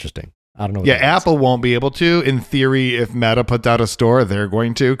think that's interesting. I don't know. Yeah, Apple won't be able to. In theory, if Meta puts out a store, they're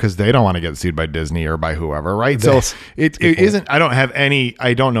going to, because they don't want to get sued by Disney or by whoever, right? So it isn't. I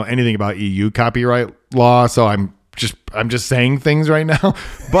don't know anything about EU copyright law, so I'm just saying things right now.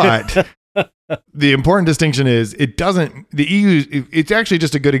 But the important distinction is the EU. It's actually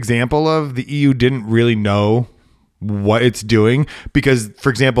just a good example of the EU didn't really know what it's doing, because, for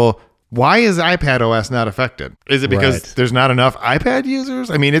example, why is iPad OS not affected? Is it because there's not enough iPad users?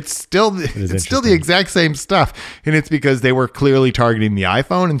 I mean, it's still the exact same stuff, and it's because they were clearly targeting the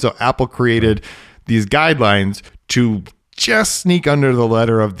iPhone, and so Apple created these guidelines to just sneak under the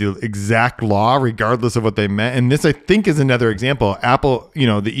letter of the exact law, regardless of what they meant. And this, I think, is another example. Apple,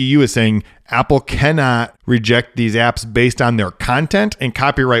 the EU is saying Apple cannot reject these apps based on their content, and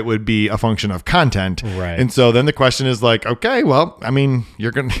copyright would be a function of content. Right. And so then the question is like, okay, well, I mean,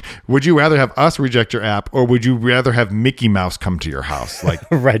 would you rather have us reject your app, or would you rather have Mickey Mouse come to your house? Like,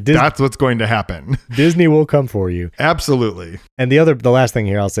 that's what's going to happen. Disney will come for you. Absolutely. And the last thing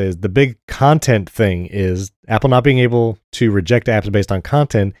here I'll say is the big content thing is Apple not being able to reject apps based on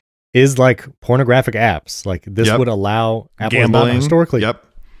content is like pornographic apps. Like this would allow Apple gambling historically.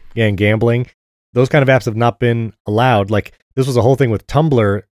 Yeah, and gambling. Those kind of apps have not been allowed. Like this was a whole thing with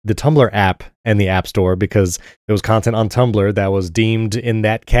Tumblr, the Tumblr app and the App Store, because there was content on Tumblr that was deemed in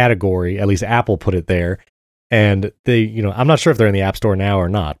that category. At least Apple put it there. And I'm not sure if they're in the App Store now or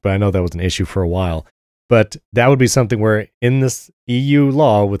not, but I know that was an issue for a while. But that would be something where in this EU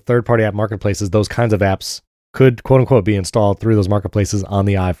law with third-party app marketplaces, those kinds of apps could, quote unquote, be installed through those marketplaces on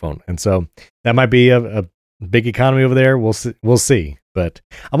the iPhone. And so that might be a big economy over there. We'll see. But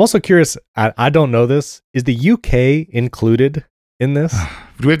I'm also curious. I don't know this. Is the UK included in this?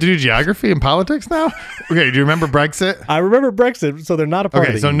 Do we have to do geography and politics now? Okay. Do you remember Brexit? I remember Brexit. So they're not a part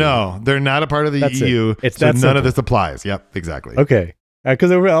of the EU. Okay. So no, they're not a part of the EU. It's so that none simple. of this applies. Yep. Exactly. Okay. Because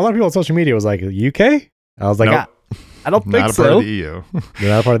a lot of people on social media was like, UK? I was like, nope. I don't think so. Not a part of the EU. They're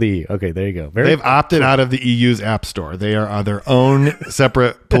not a part of the EU. Okay, there you go. They've opted out of the EU's App Store. They are their own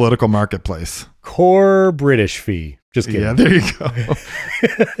separate political marketplace. Core British fee. Just kidding. Yeah, there you go.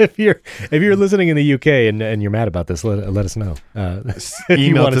 if you're listening in the UK and you're mad about this, let us know.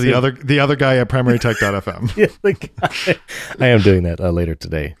 Email to the other guy at primarytech.fm. Yeah, I am doing that later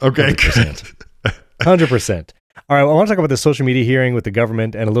today. Okay, 100%. All right, well, I want to talk about the social media hearing with the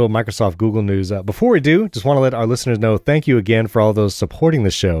government and a little Microsoft Google news. Before we do, just want to let our listeners know, thank you again for all those supporting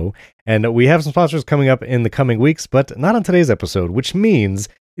the show. And we have some sponsors coming up in the coming weeks, but not on today's episode, which means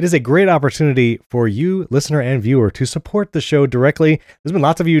it is a great opportunity for you, listener and viewer, to support the show directly. There's been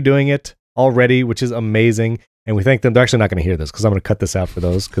lots of you doing it already, which is amazing. And we thank them. They're actually not going to hear this because I'm going to cut this out for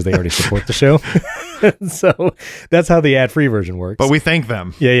those because they already support the show. So that's how the ad-free version works. But we thank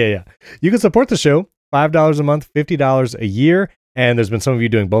them. Yeah. You can support the show. $5 a month, $50 a year. And there's been some of you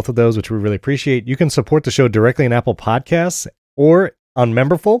doing both of those, which we really appreciate. You can support the show directly in Apple Podcasts or on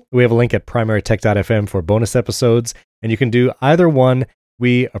Memberful. We have a link at primarytech.fm for bonus episodes, and you can do either one.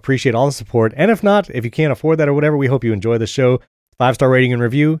 We appreciate all the support. And if not, if you can't afford that or whatever, we hope you enjoy the show. 5-star rating and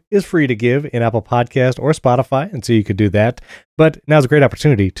review is free to give in Apple Podcast or Spotify, and so you could do that. But now's a great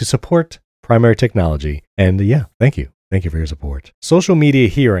opportunity to support Primary Technology. And yeah, thank you. Thank you for your support. Social media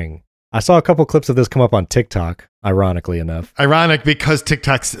hearing. I saw a couple clips of this come up on TikTok, ironically enough. Ironic because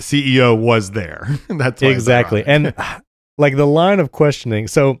TikTok's CEO was there. That's why exactly. And like the line of questioning.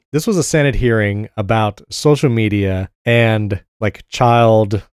 So this was a Senate hearing about social media and like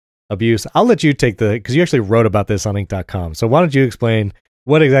child abuse. I'll let you take because you actually wrote about this on Inc.com. So why don't you explain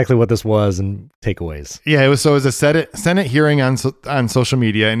what this was and takeaways. Yeah, it was a Senate hearing on social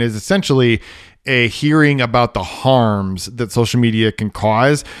media, and is essentially a hearing about the harms that social media can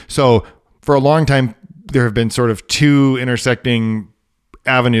cause. So for a long time, there have been sort of two intersecting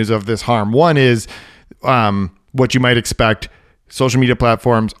avenues of this harm. One is what you might expect. Social media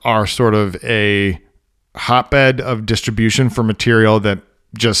platforms are sort of a hotbed of distribution for material that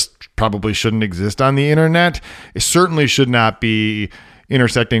just probably shouldn't exist on the internet. It certainly should not be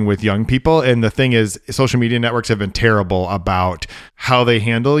intersecting with young people. And the thing is, social media networks have been terrible about how they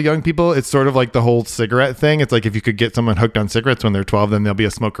handle young people. It's sort of like the whole cigarette thing. It's like if you could get someone hooked on cigarettes when they're 12, then they'll be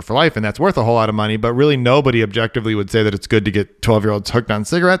a smoker for life. And that's worth a whole lot of money. But really nobody objectively would say that it's good to get 12-year-olds hooked on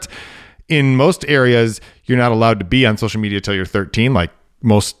cigarettes. In most areas, you're not allowed to be on social media till you're 13. Like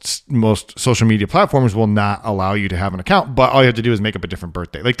most social media platforms will not allow you to have an account, but all you have to do is make up a different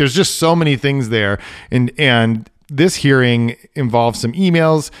birthday. Like there's just so many things there. And this hearing involves some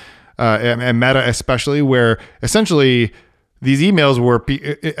emails, and Meta especially, where essentially these emails were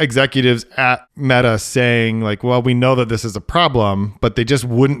executives at Meta saying like, well, we know that this is a problem, but they just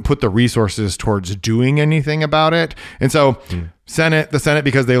wouldn't put the resources towards doing anything about it. And so the Senate,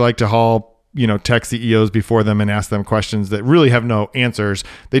 because they like to haul, tech CEOs before them and ask them questions that really have no answers,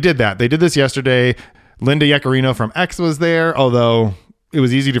 they did that. They did this yesterday. Linda Yaccarino from X was there, although it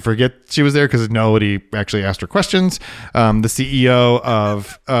was easy to forget she was there because nobody actually asked her questions. The CEO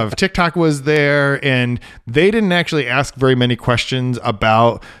of TikTok was there, and they didn't actually ask very many questions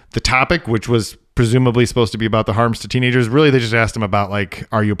about the topic, which was presumably supposed to be about the harms to teenagers. Really, they just asked him about like,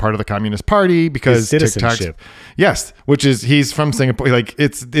 are you a part of the Communist Party? Because citizenship. Yes, which is he's from Singapore. Like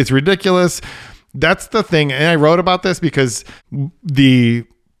it's ridiculous. That's the thing. And I wrote about this because the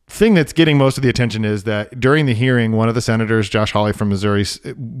thing that's getting most of the attention is that during the hearing, one of the senators, Josh Hawley from Missouri,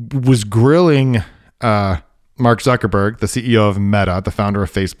 was grilling Mark Zuckerberg, the CEO of Meta, the founder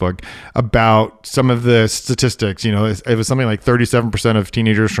of Facebook, about some of the statistics. It was something like 37% of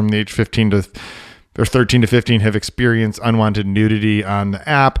teenagers from the age 13 to 15 have experienced unwanted nudity on the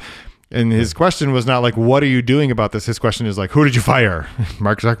app. And his question was not like, what are you doing about this? His question is like, who did you fire?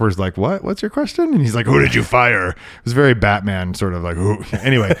 Mark Zuckerberg's like, what? What's your question? And he's like, who did you fire? It was very Batman, sort of like, who?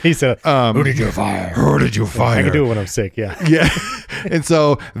 Anyway. He said, who did you fire? Who did you fire? I can do it when I'm sick, yeah. Yeah. And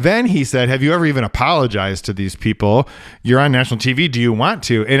so then he said, have you ever even apologized to these people? You're on national TV. Do you want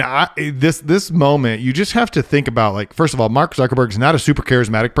to? And this moment, you just have to think about, like, first of all, Mark Zuckerberg's not a super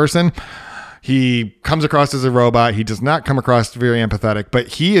charismatic person. He comes across as a robot. He does not come across very empathetic, but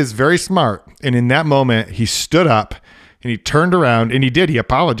he is very smart. And in that moment, he stood up and he turned around and he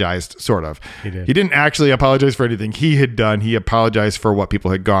apologized, sort of. He did. He didn't actually apologize for anything he had done. He apologized for what people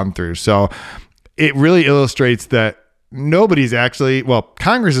had gone through. So it really illustrates that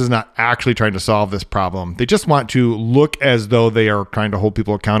Congress is not actually trying to solve this problem. They just want to look as though they are trying to hold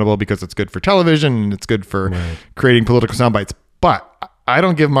people accountable because it's good for television and it's good for creating political sound bites. But I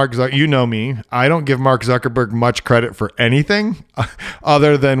don't give Mark Zuckerberg much credit for anything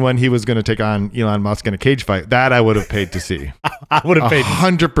other than when he was going to take on Elon Musk in a cage fight. That I would have paid to see. I would have paid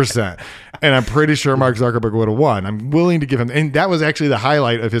 100%. And I'm pretty sure Mark Zuckerberg would have won. I'm willing to give him, and that was actually the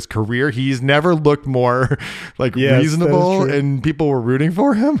highlight of his career. He's never looked more reasonable, and people were rooting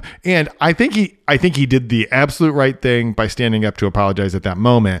for him. And I think he did the absolute right thing by standing up to apologize at that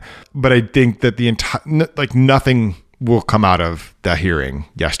moment. But I think that nothing will come out of that hearing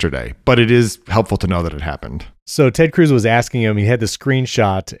yesterday, but it is helpful to know that it happened. So Ted Cruz was asking him, he had the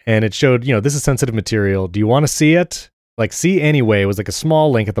screenshot and it showed, this is sensitive material. Do you want to see it? Like, see anyway. It was like a small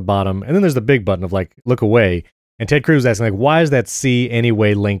link at the bottom. And then there's the big button of like, look away. And Ted Cruz was asking like, why is that see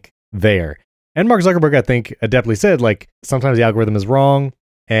anyway link there? And Mark Zuckerberg, I think, adeptly said like, sometimes the algorithm is wrong.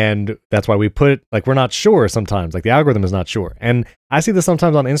 And that's why we put it, like, we're not sure sometimes, like the algorithm is not sure. And I see this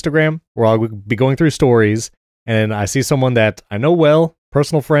sometimes on Instagram where I'll be going through stories and I see someone that I know well,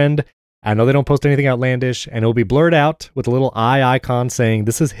 personal friend. I know they don't post anything outlandish, and it'll be blurred out with a little eye icon saying,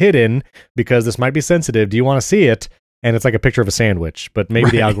 this is hidden because this might be sensitive. Do you want to see it? And it's like a picture of a sandwich, but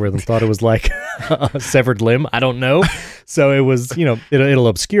maybe the algorithm thought it was like a severed limb. I don't know. So it was, it'll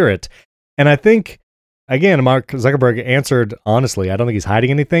obscure it. And I think, again, Mark Zuckerberg answered honestly. I don't think he's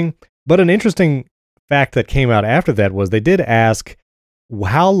hiding anything. But an interesting fact that came out after that was they did ask,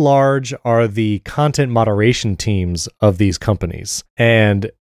 how large are the content moderation teams of these companies?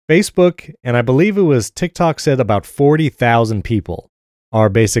 And Facebook, and I believe it was TikTok, said about 40,000 people are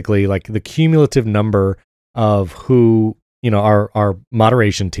basically like the cumulative number of who, are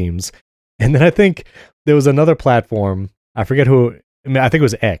moderation teams. And then I think there was another platform, I forget who, I think it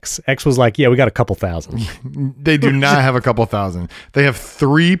was X. X was like, yeah, we got a couple thousand. They do not have a couple thousand. They have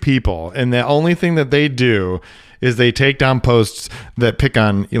 3 people, and the only thing that they do is they take down posts that pick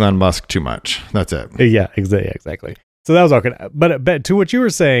on Elon Musk too much. That's it. Yeah, exactly. So that was awkward. But to what you were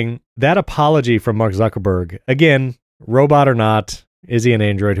saying, that apology from Mark Zuckerberg, again, robot or not, is he an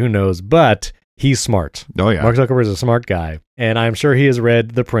android? Who knows? But he's smart. Oh, yeah. Mark Zuckerberg is a smart guy. And I'm sure he has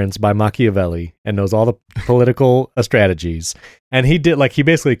read The Prince by Machiavelli and knows all the political strategies. And he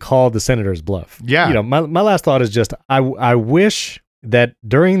basically called the senator's bluff. Yeah. My last thought is just, I wish that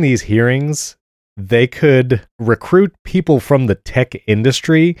during these hearings, they could recruit people from the tech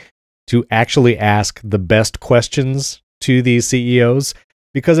industry to actually ask the best questions to these CEOs.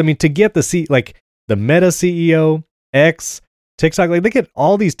 Because, to get the Meta CEO, X, TikTok, they get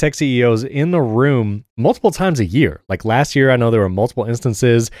all these tech CEOs in the room multiple times a year. Like last year, I know there were multiple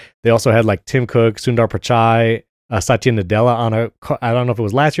instances. They also had Tim Cook, Sundar Pichai, Satya Nadella on I don't know if it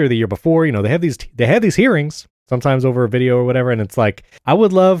was last year or the year before. They have these hearings, sometimes over a video or whatever. And it's I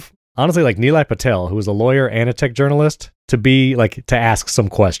would love, honestly, Nilay Patel, who is a lawyer and a tech journalist, to be to ask some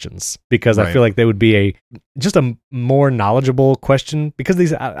questions, because I feel like they would be just a more knowledgeable question, because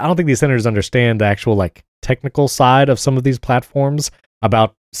I don't think these senators understand the actual technical side of some of these platforms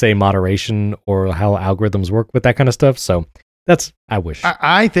about, say, moderation or how algorithms work with that kind of stuff. So that's, I wish.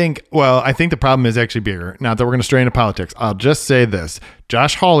 I think the problem is actually bigger. Not that we're going to stray into politics. I'll just say this.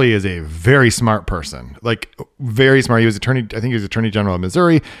 Josh Hawley is a very smart person, very smart. He was I think he was Attorney General of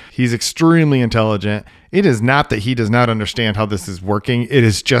Missouri. He's extremely intelligent. It is not that he does not understand how this is working. It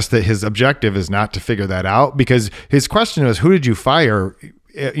is just that his objective is not to figure that out, because his question was, who did you fire?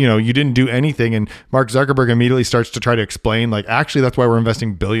 You didn't do anything. And Mark Zuckerberg immediately starts to try to explain, actually, that's why we're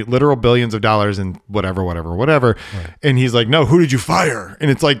investing literal billions of dollars in whatever. Right. And he's like, no, who did you fire?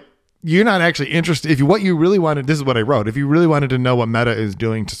 And it's you're not actually interested. What you really wanted, this is what I wrote. If you really wanted to know what Meta is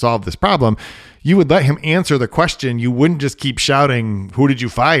doing to solve this problem, you would let him answer the question. You wouldn't just keep shouting, who did you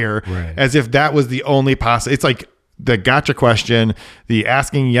fire? Right. As if that was the only possible. It's the gotcha question, the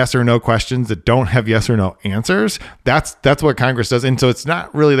asking yes or no questions that don't have yes or no answers. That's what Congress does. And so it's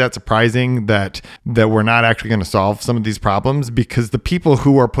not really that surprising that we're not actually going to solve some of these problems, because the people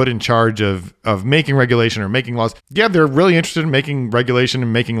who are put in charge of making regulation or making laws, they're really interested in making regulation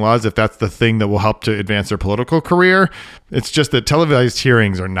and making laws if that's the thing that will help to advance their political career. It's just that televised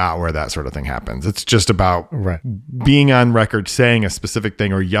hearings are not where that sort of thing happens. It's just about being on record saying a specific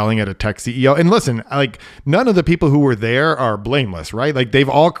thing or yelling at a tech CEO. And listen, none of the people who were there are blameless, right? They've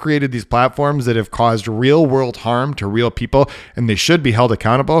all created these platforms that have caused real world harm to real people, and they should be held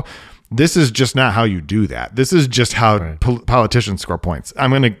accountable. This is just not how you do that. This is just how politicians score points.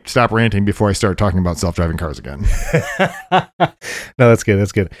 I'm going to stop ranting before I start talking about self-driving cars again. No, that's good.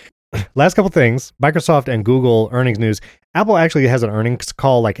 That's good. Last couple things. Microsoft and Google earnings news. Apple actually has an earnings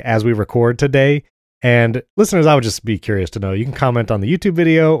call as we record today. And listeners, I would just be curious to know. You can comment on the YouTube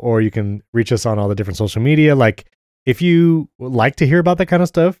video, or you can reach us on all the different social media. If you like to hear about that kind of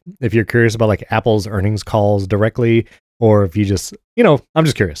stuff, if you're curious about Apple's earnings calls directly, or if you just, I'm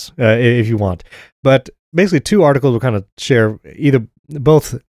just curious if you want. But basically, two articles will kind of share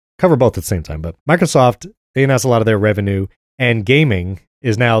cover both at the same time. But Microsoft, they announced a lot of their revenue, and gaming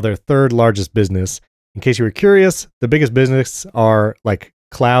is now their third largest business. In case you were curious, the biggest business are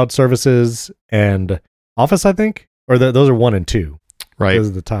cloud services and Office, I think, or those are 1 and 2. Right. Those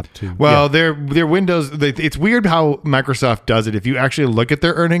are the top two. Well, their Windows, it's weird how Microsoft does it. If you actually look at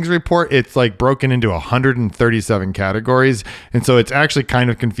their earnings report, it's broken into 137 categories. And so it's actually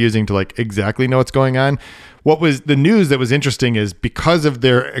kind of confusing to exactly know what's going on. What was the news that was interesting is, because of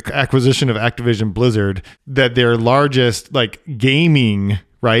their acquisition of Activision Blizzard, that their largest gaming,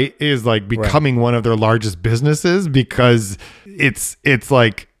 right, is becoming one of their largest businesses, because it's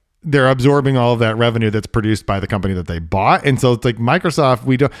they're absorbing all of that revenue that's produced by the company that they bought. And so it's Microsoft,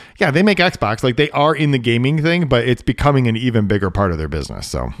 they make Xbox, they are in the gaming thing, but it's becoming an even bigger part of their business.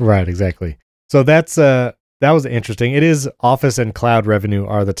 So, right, exactly. So that was interesting. It is Office and cloud revenue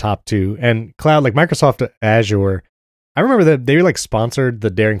are the top two, and cloud, Microsoft Azure. I remember that they sponsored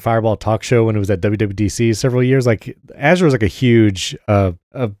the Daring Fireball talk show when it was at WWDC several years. Azure is a huge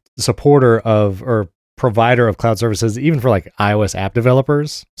supporter of, or provider of cloud services, even for iOS app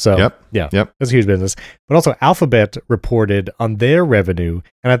developers. So that's a huge business. But also Alphabet reported on their revenue.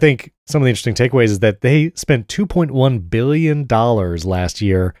 And I think some of the interesting takeaways is that they spent $2.1 billion last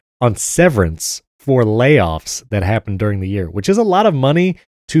year on severance for layoffs that happened during the year, which is a lot of money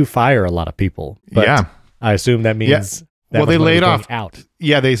to fire a lot of people. But I assume that means that they much money laid was off going out.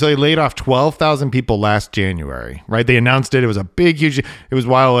 Yeah, they laid off 12,000 people last January, right? They announced it. It was a big, huge. It was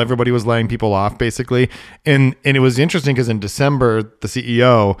while everybody was laying people off, basically, and it was interesting because in December, the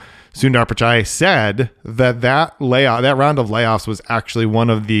CEO Sundar Pichai said that round of layoffs was actually one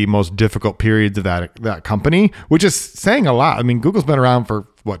of the most difficult periods of that company, which is saying a lot. I mean, Google's been around for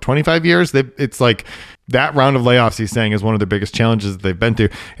 25 years. It's like that round of layoffs he's saying is one of the biggest challenges that they've been through.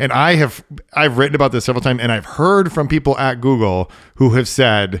 And I've written about this several times, and I've heard from people at Google who have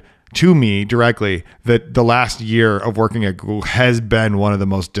said to me directly that the last year of working at Google has been one of the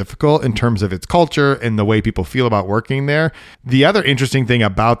most difficult in terms of its culture and the way people feel about working there. The other interesting thing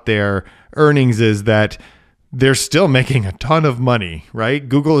about their earnings is that they're still making a ton of money, right?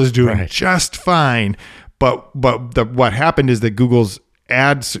 Google is doing just fine. But what happened is that Google's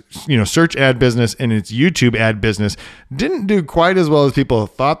ads, search ad business and its YouTube ad business didn't do quite as well as people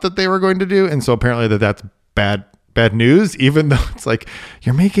thought that they were going to do. And so apparently that's bad news, even though it's like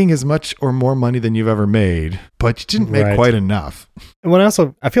you're making as much or more money than you've ever made, but you didn't make quite enough. And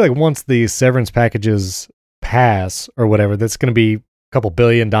I feel like once the severance packages pass or whatever, that's going to be a couple $1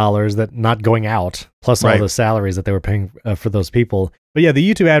 billion that not going out, plus all the salaries that they were paying for those people. But yeah, the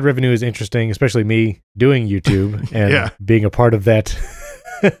YouTube ad revenue is interesting, especially me doing YouTube and being a part of that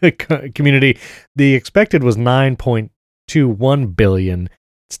community. The expected was 9.21 billion.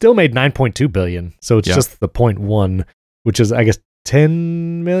 Still made 9.2 billion, so it's just the 0.1, which is, I guess,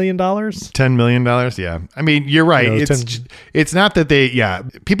 $10 million. $10 million, yeah. I mean, you're right. It's not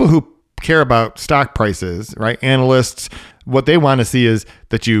that people who care about stock prices, right? Analysts, what they want to see is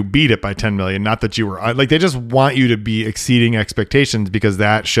that you beat it by 10 million, not that you were they just want you to be exceeding expectations because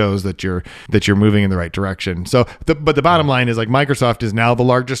that shows that you're moving in the right direction. So, but the bottom line is like Microsoft is now the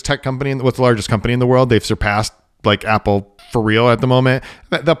largest tech company. What's the largest company in the world? They've surpassed like Apple for real at the moment.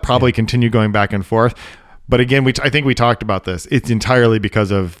 They'll probably continue going back and forth. But again, I think we talked about this. It's entirely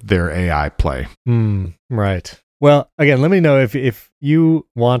because of their AI play. Right. Well, again, let me know if you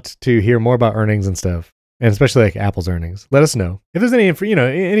want to hear more about earnings and stuff, and especially like Apple's earnings. Let us know if there's any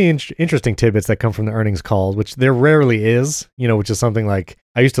interesting tidbits that come from the earnings calls, which there rarely is. Which is something like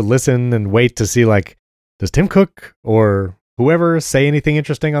I used to listen and wait to see like, does Tim Cook or whoever say anything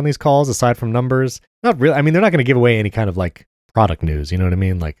interesting on these calls aside from numbers? Not really. I mean, they're not going to give away any kind of like product news. You know what I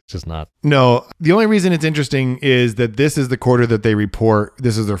mean? Like, it's just not. No, the only reason it's interesting is that this is the quarter that they report.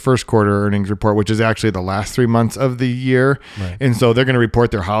 This is their first quarter earnings report, which is actually the last 3 months of the year. Right. And so they're going to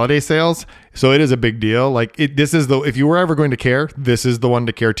report their holiday sales. So it is a big deal. Like this is if you were ever going to care, this is the one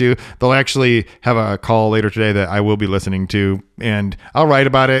to care to. They'll actually have a call later today that I will be listening to, and I'll write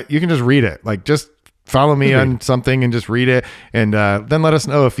about it. You can just read it. Like, just follow me on something and just read it, and then let us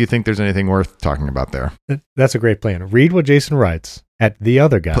know if you think there's anything worth talking about there. That's a great plan. Read what Jason writes at The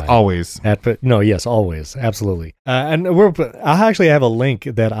Other Guy. Always. Always. Absolutely. And I actually have a link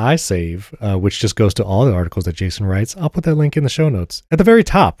that I save, which just goes to all the articles that Jason writes. I'll put that link in the show notes at the very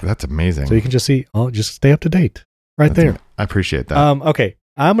top. That's amazing. So you can just see, just stay up to date there. I appreciate that. Okay.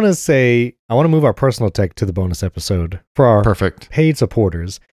 I'm going to say, I want to move our personal tech to the bonus episode for our paid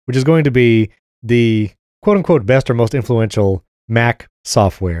supporters, which is going to be the quote-unquote best or most influential Mac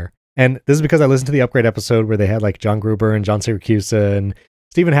software. And this is because I listened to the Upgrade episode where they had like John Gruber and John Siracusa and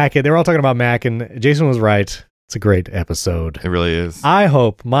Stephen Hackett. They were all talking about Mac, and Jason was right. It's a great episode. It really is. I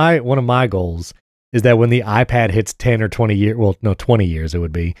hope one of my goals is that when the iPad hits 10 or 20 years, 20 years it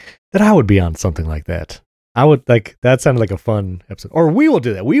would be, that I would be on something like that. I would that sounded like a fun episode. Or we will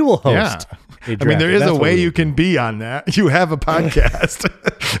do that. We will host. Yeah. I mean, there is a way you can be on that. You have a podcast.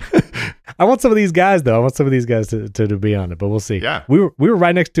 I want some of these guys, though. I want some of these guys to be on it, but we'll see. Yeah. We were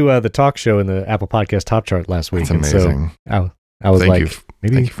right next to the talk show in the Apple Podcast Top Chart last week. That's amazing. So I was maybe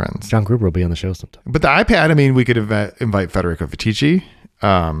thank you, friends. John Gruber will be on the show sometime. But the iPad, I mean, we could invite Federico Viticci.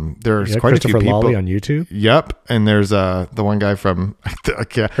 There's quite a few people. Lawley on YouTube. Yep. And there's the one guy from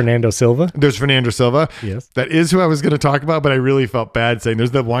Fernando Silva. There's Fernando Silva. Yes. That is who I was going to talk about, but I really felt bad saying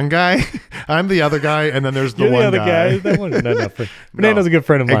there's the one guy. I'm the other guy, and then there's the one other guy. That one. No. Fernando's a good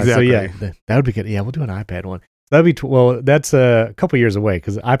friend of mine. Exactly. So yeah, that would be good. Yeah, we'll do an iPad one. That'd be that's a couple years away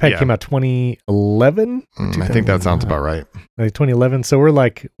because iPad came out 2011. I think that sounds about right. Like 2011. So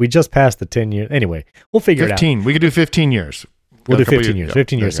we just passed the 10 year. Anyway, we'll figure 15. it out. We could do 15 years. We'll do 15 years.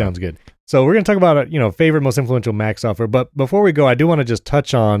 15 years sounds good. So we're going to talk about, favorite, most influential Mac software. But before we go, I do want to just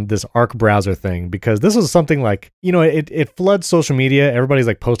touch on this Arc browser thing, because this is something like, it floods social media. Everybody's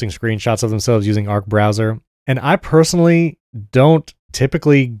like posting screenshots of themselves using Arc browser. And I personally don't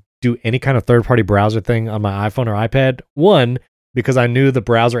typically do any kind of third-party browser thing on my iPhone or iPad. One, because I knew the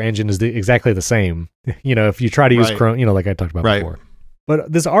browser engine is exactly the same. If you try to use Chrome, like I talked about before.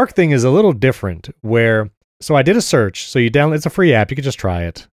 But this Arc thing is a little different, where so I did a search. So you download, it's a free app. You could just try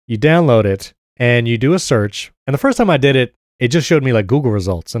it. You download it and you do a search. And the first time I did it, it just showed me like Google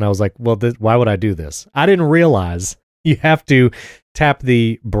results. And I was like, well, why would I do this? I didn't realize you have to tap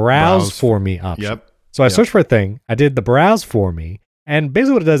the browse for me option. Yep. So I searched for a thing. I did the browse for me. And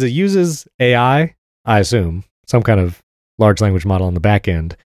basically what it does, it uses AI, I assume, some kind of large language model on the back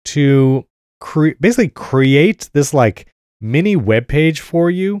end to basically create this like mini web page for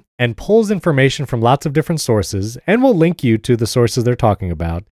you and pulls information from lots of different sources and will link you to the sources they're talking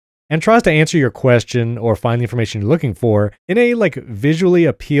about and tries to answer your question or find the information you're looking for in a like visually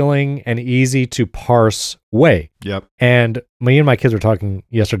appealing and easy to parse way. Yep. And me and my kids were talking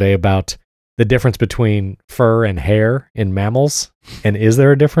yesterday about the difference between fur and hair in mammals. And is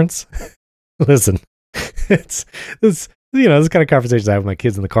there a difference? Listen, it's this kind of conversations I have with my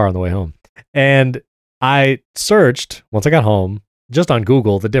kids in the car on the way home. And I searched once I got home just on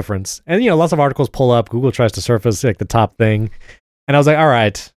Google the difference. And, lots of articles pull up. Google tries to surface like the top thing. And I was like, all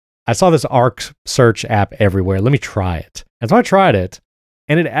right, I saw this Arc search app everywhere. Let me try it. And so I tried it.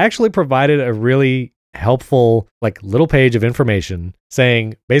 And it actually provided a really helpful like little page of information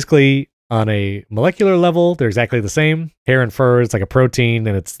saying basically on a molecular level, they're exactly the same. Hair and fur, it's like a protein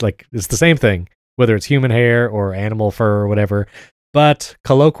and it's the same thing, whether it's human hair or animal fur or whatever. But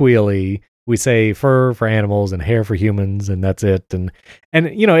colloquially, we say fur for animals and hair for humans, and that's it. And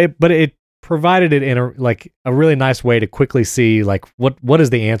it provided it in a really nice way to quickly see like what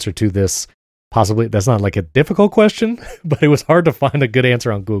is the answer to this. Possibly that's not like a difficult question, but it was hard to find a good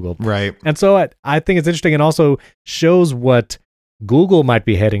answer on Google. Right. And so I think it's interesting and also shows what Google might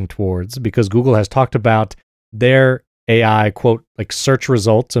be heading towards, because Google has talked about their AI quote like search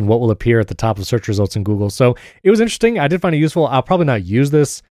results and what will appear at the top of search results in Google. So it was interesting. I did find it useful. I'll probably not use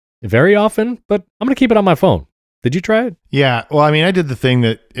this very often, but I'm going to keep it on my phone. Did you try it? Yeah. Well, I mean, I did the thing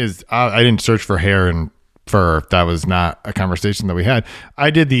that is, I didn't search for hair and fur. That was not a conversation that we had.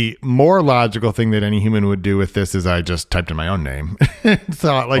 I did the more logical thing that any human would do with this is I just typed in my own name.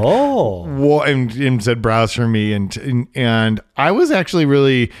 So like, and said browse for me. And I was actually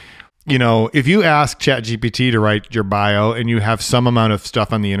really, if you ask ChatGPT to write your bio and you have some amount of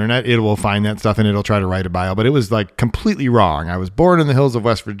stuff on the internet, it will find that stuff and it'll try to write a bio. But it was like completely wrong. I was born in the hills of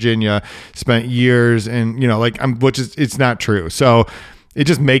West Virginia, spent years and, it's not true. So it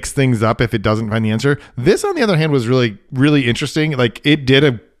just makes things up if it doesn't find the answer. This, on the other hand, was really, really interesting. Like it did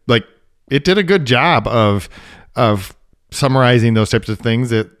a good job of summarizing those types of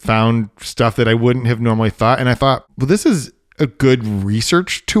things. It found stuff that I wouldn't have normally thought. And I thought, well, this is a good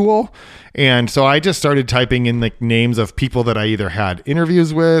research tool. And so I just started typing in like names of people that I either had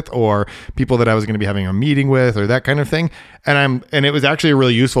interviews with or people that I was going to be having a meeting with or that kind of thing. And it was actually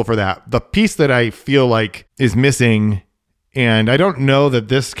really useful for that. The piece that I feel like is missing, and I don't know that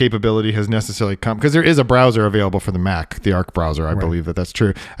this capability has necessarily come, because there is a browser available for the Mac, the Arc browser. I believe that's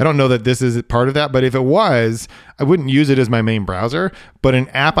true. I don't know that this is part of that, but if it was, I wouldn't use it as my main browser, but an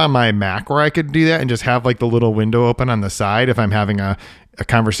app on my Mac where I could do that and just have like the little window open on the side if I'm having a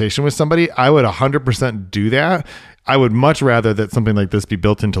conversation with somebody, I would 100% do that. I would much rather that something like this be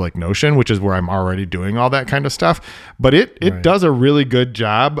built into like Notion, which is where I'm already doing all that kind of stuff. But it does a really good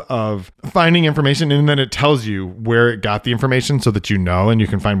job of finding information, and then it tells you where it got the information so that and you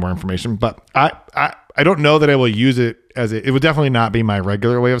can find more information. But I don't know that I will use it as it would definitely not be my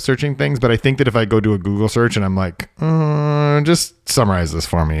regular way of searching things. But I think that if I go do a Google search and I'm like, just summarize this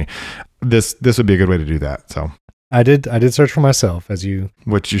for me, this would be a good way to do that. So I did search for myself,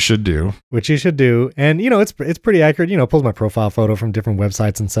 which you should do. And it's pretty accurate. It pulls my profile photo from different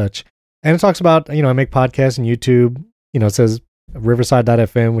websites and such. And it talks about, I make podcasts and YouTube. It says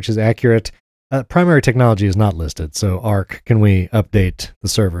riverside.fm, which is accurate. Primary technology is not listed. So Arc, can we update the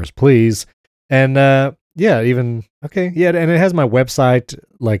servers, please? And and it has my website,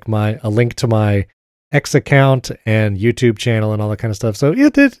 like a link to my X account and YouTube channel and all that kind of stuff. So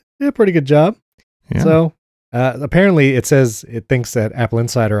it did a pretty good job. Yeah. So apparently it says it thinks that Apple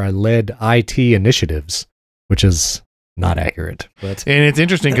Insider I led IT initiatives, which is not accurate. But and it's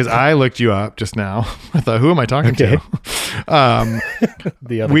interesting because I looked you up just now. I thought, who am I talking to?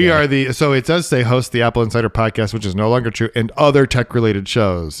 So it does say host the Apple Insider podcast, which is no longer true, and other tech related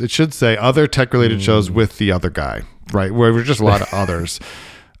shows. It should say other tech related shows with the other guy, right? Where there's just a lot of others.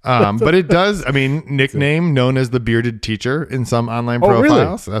 But it does, nickname known as the bearded teacher in some online profiles.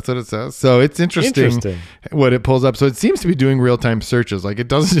 Really? That's what it says. So it's interesting what it pulls up. So it seems to be doing real-time searches. Like it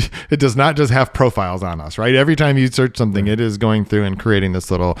does not just have profiles on us, right? Every time you search something, it is going through and creating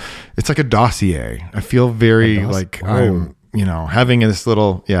this it's like a dossier. I feel very I'm, having this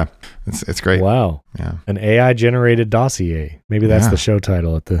little, it's great. Wow. Yeah. An AI generated dossier. Maybe that's the show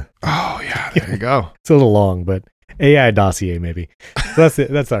title at the. Oh Yeah, there you go. It's a little long, but AI dossier maybe. So that's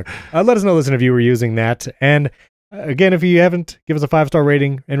it. That's our. Let us know, listen, if you were using that. And again, if you haven't, give us a 5-star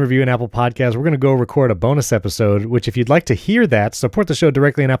rating and review in Apple Podcasts. We're going to go record a bonus episode, which if you'd like to hear that, support the show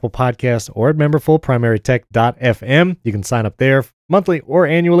directly in Apple Podcasts or at memberfulprimarytech.fm. You can sign up there monthly or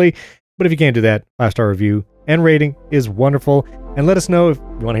annually. But if you can't do that, 5-star review and rating is wonderful. And let us know if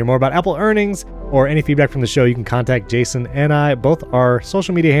you want to hear more about Apple earnings or any feedback from the show. You can contact Jason and I. Both our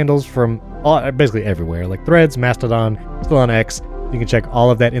social media handles from basically everywhere, like Threads, Mastodon, still on X. You can check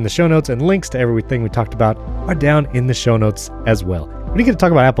all of that in the show notes, and links to everything we talked about are down in the show notes as well. We didn't get to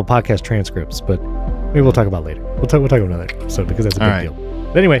talk about Apple Podcast transcripts, but maybe we'll talk about it later. We'll talk about another episode because that's a big deal.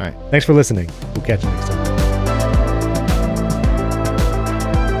 But anyway, thanks for listening. We'll catch you next time.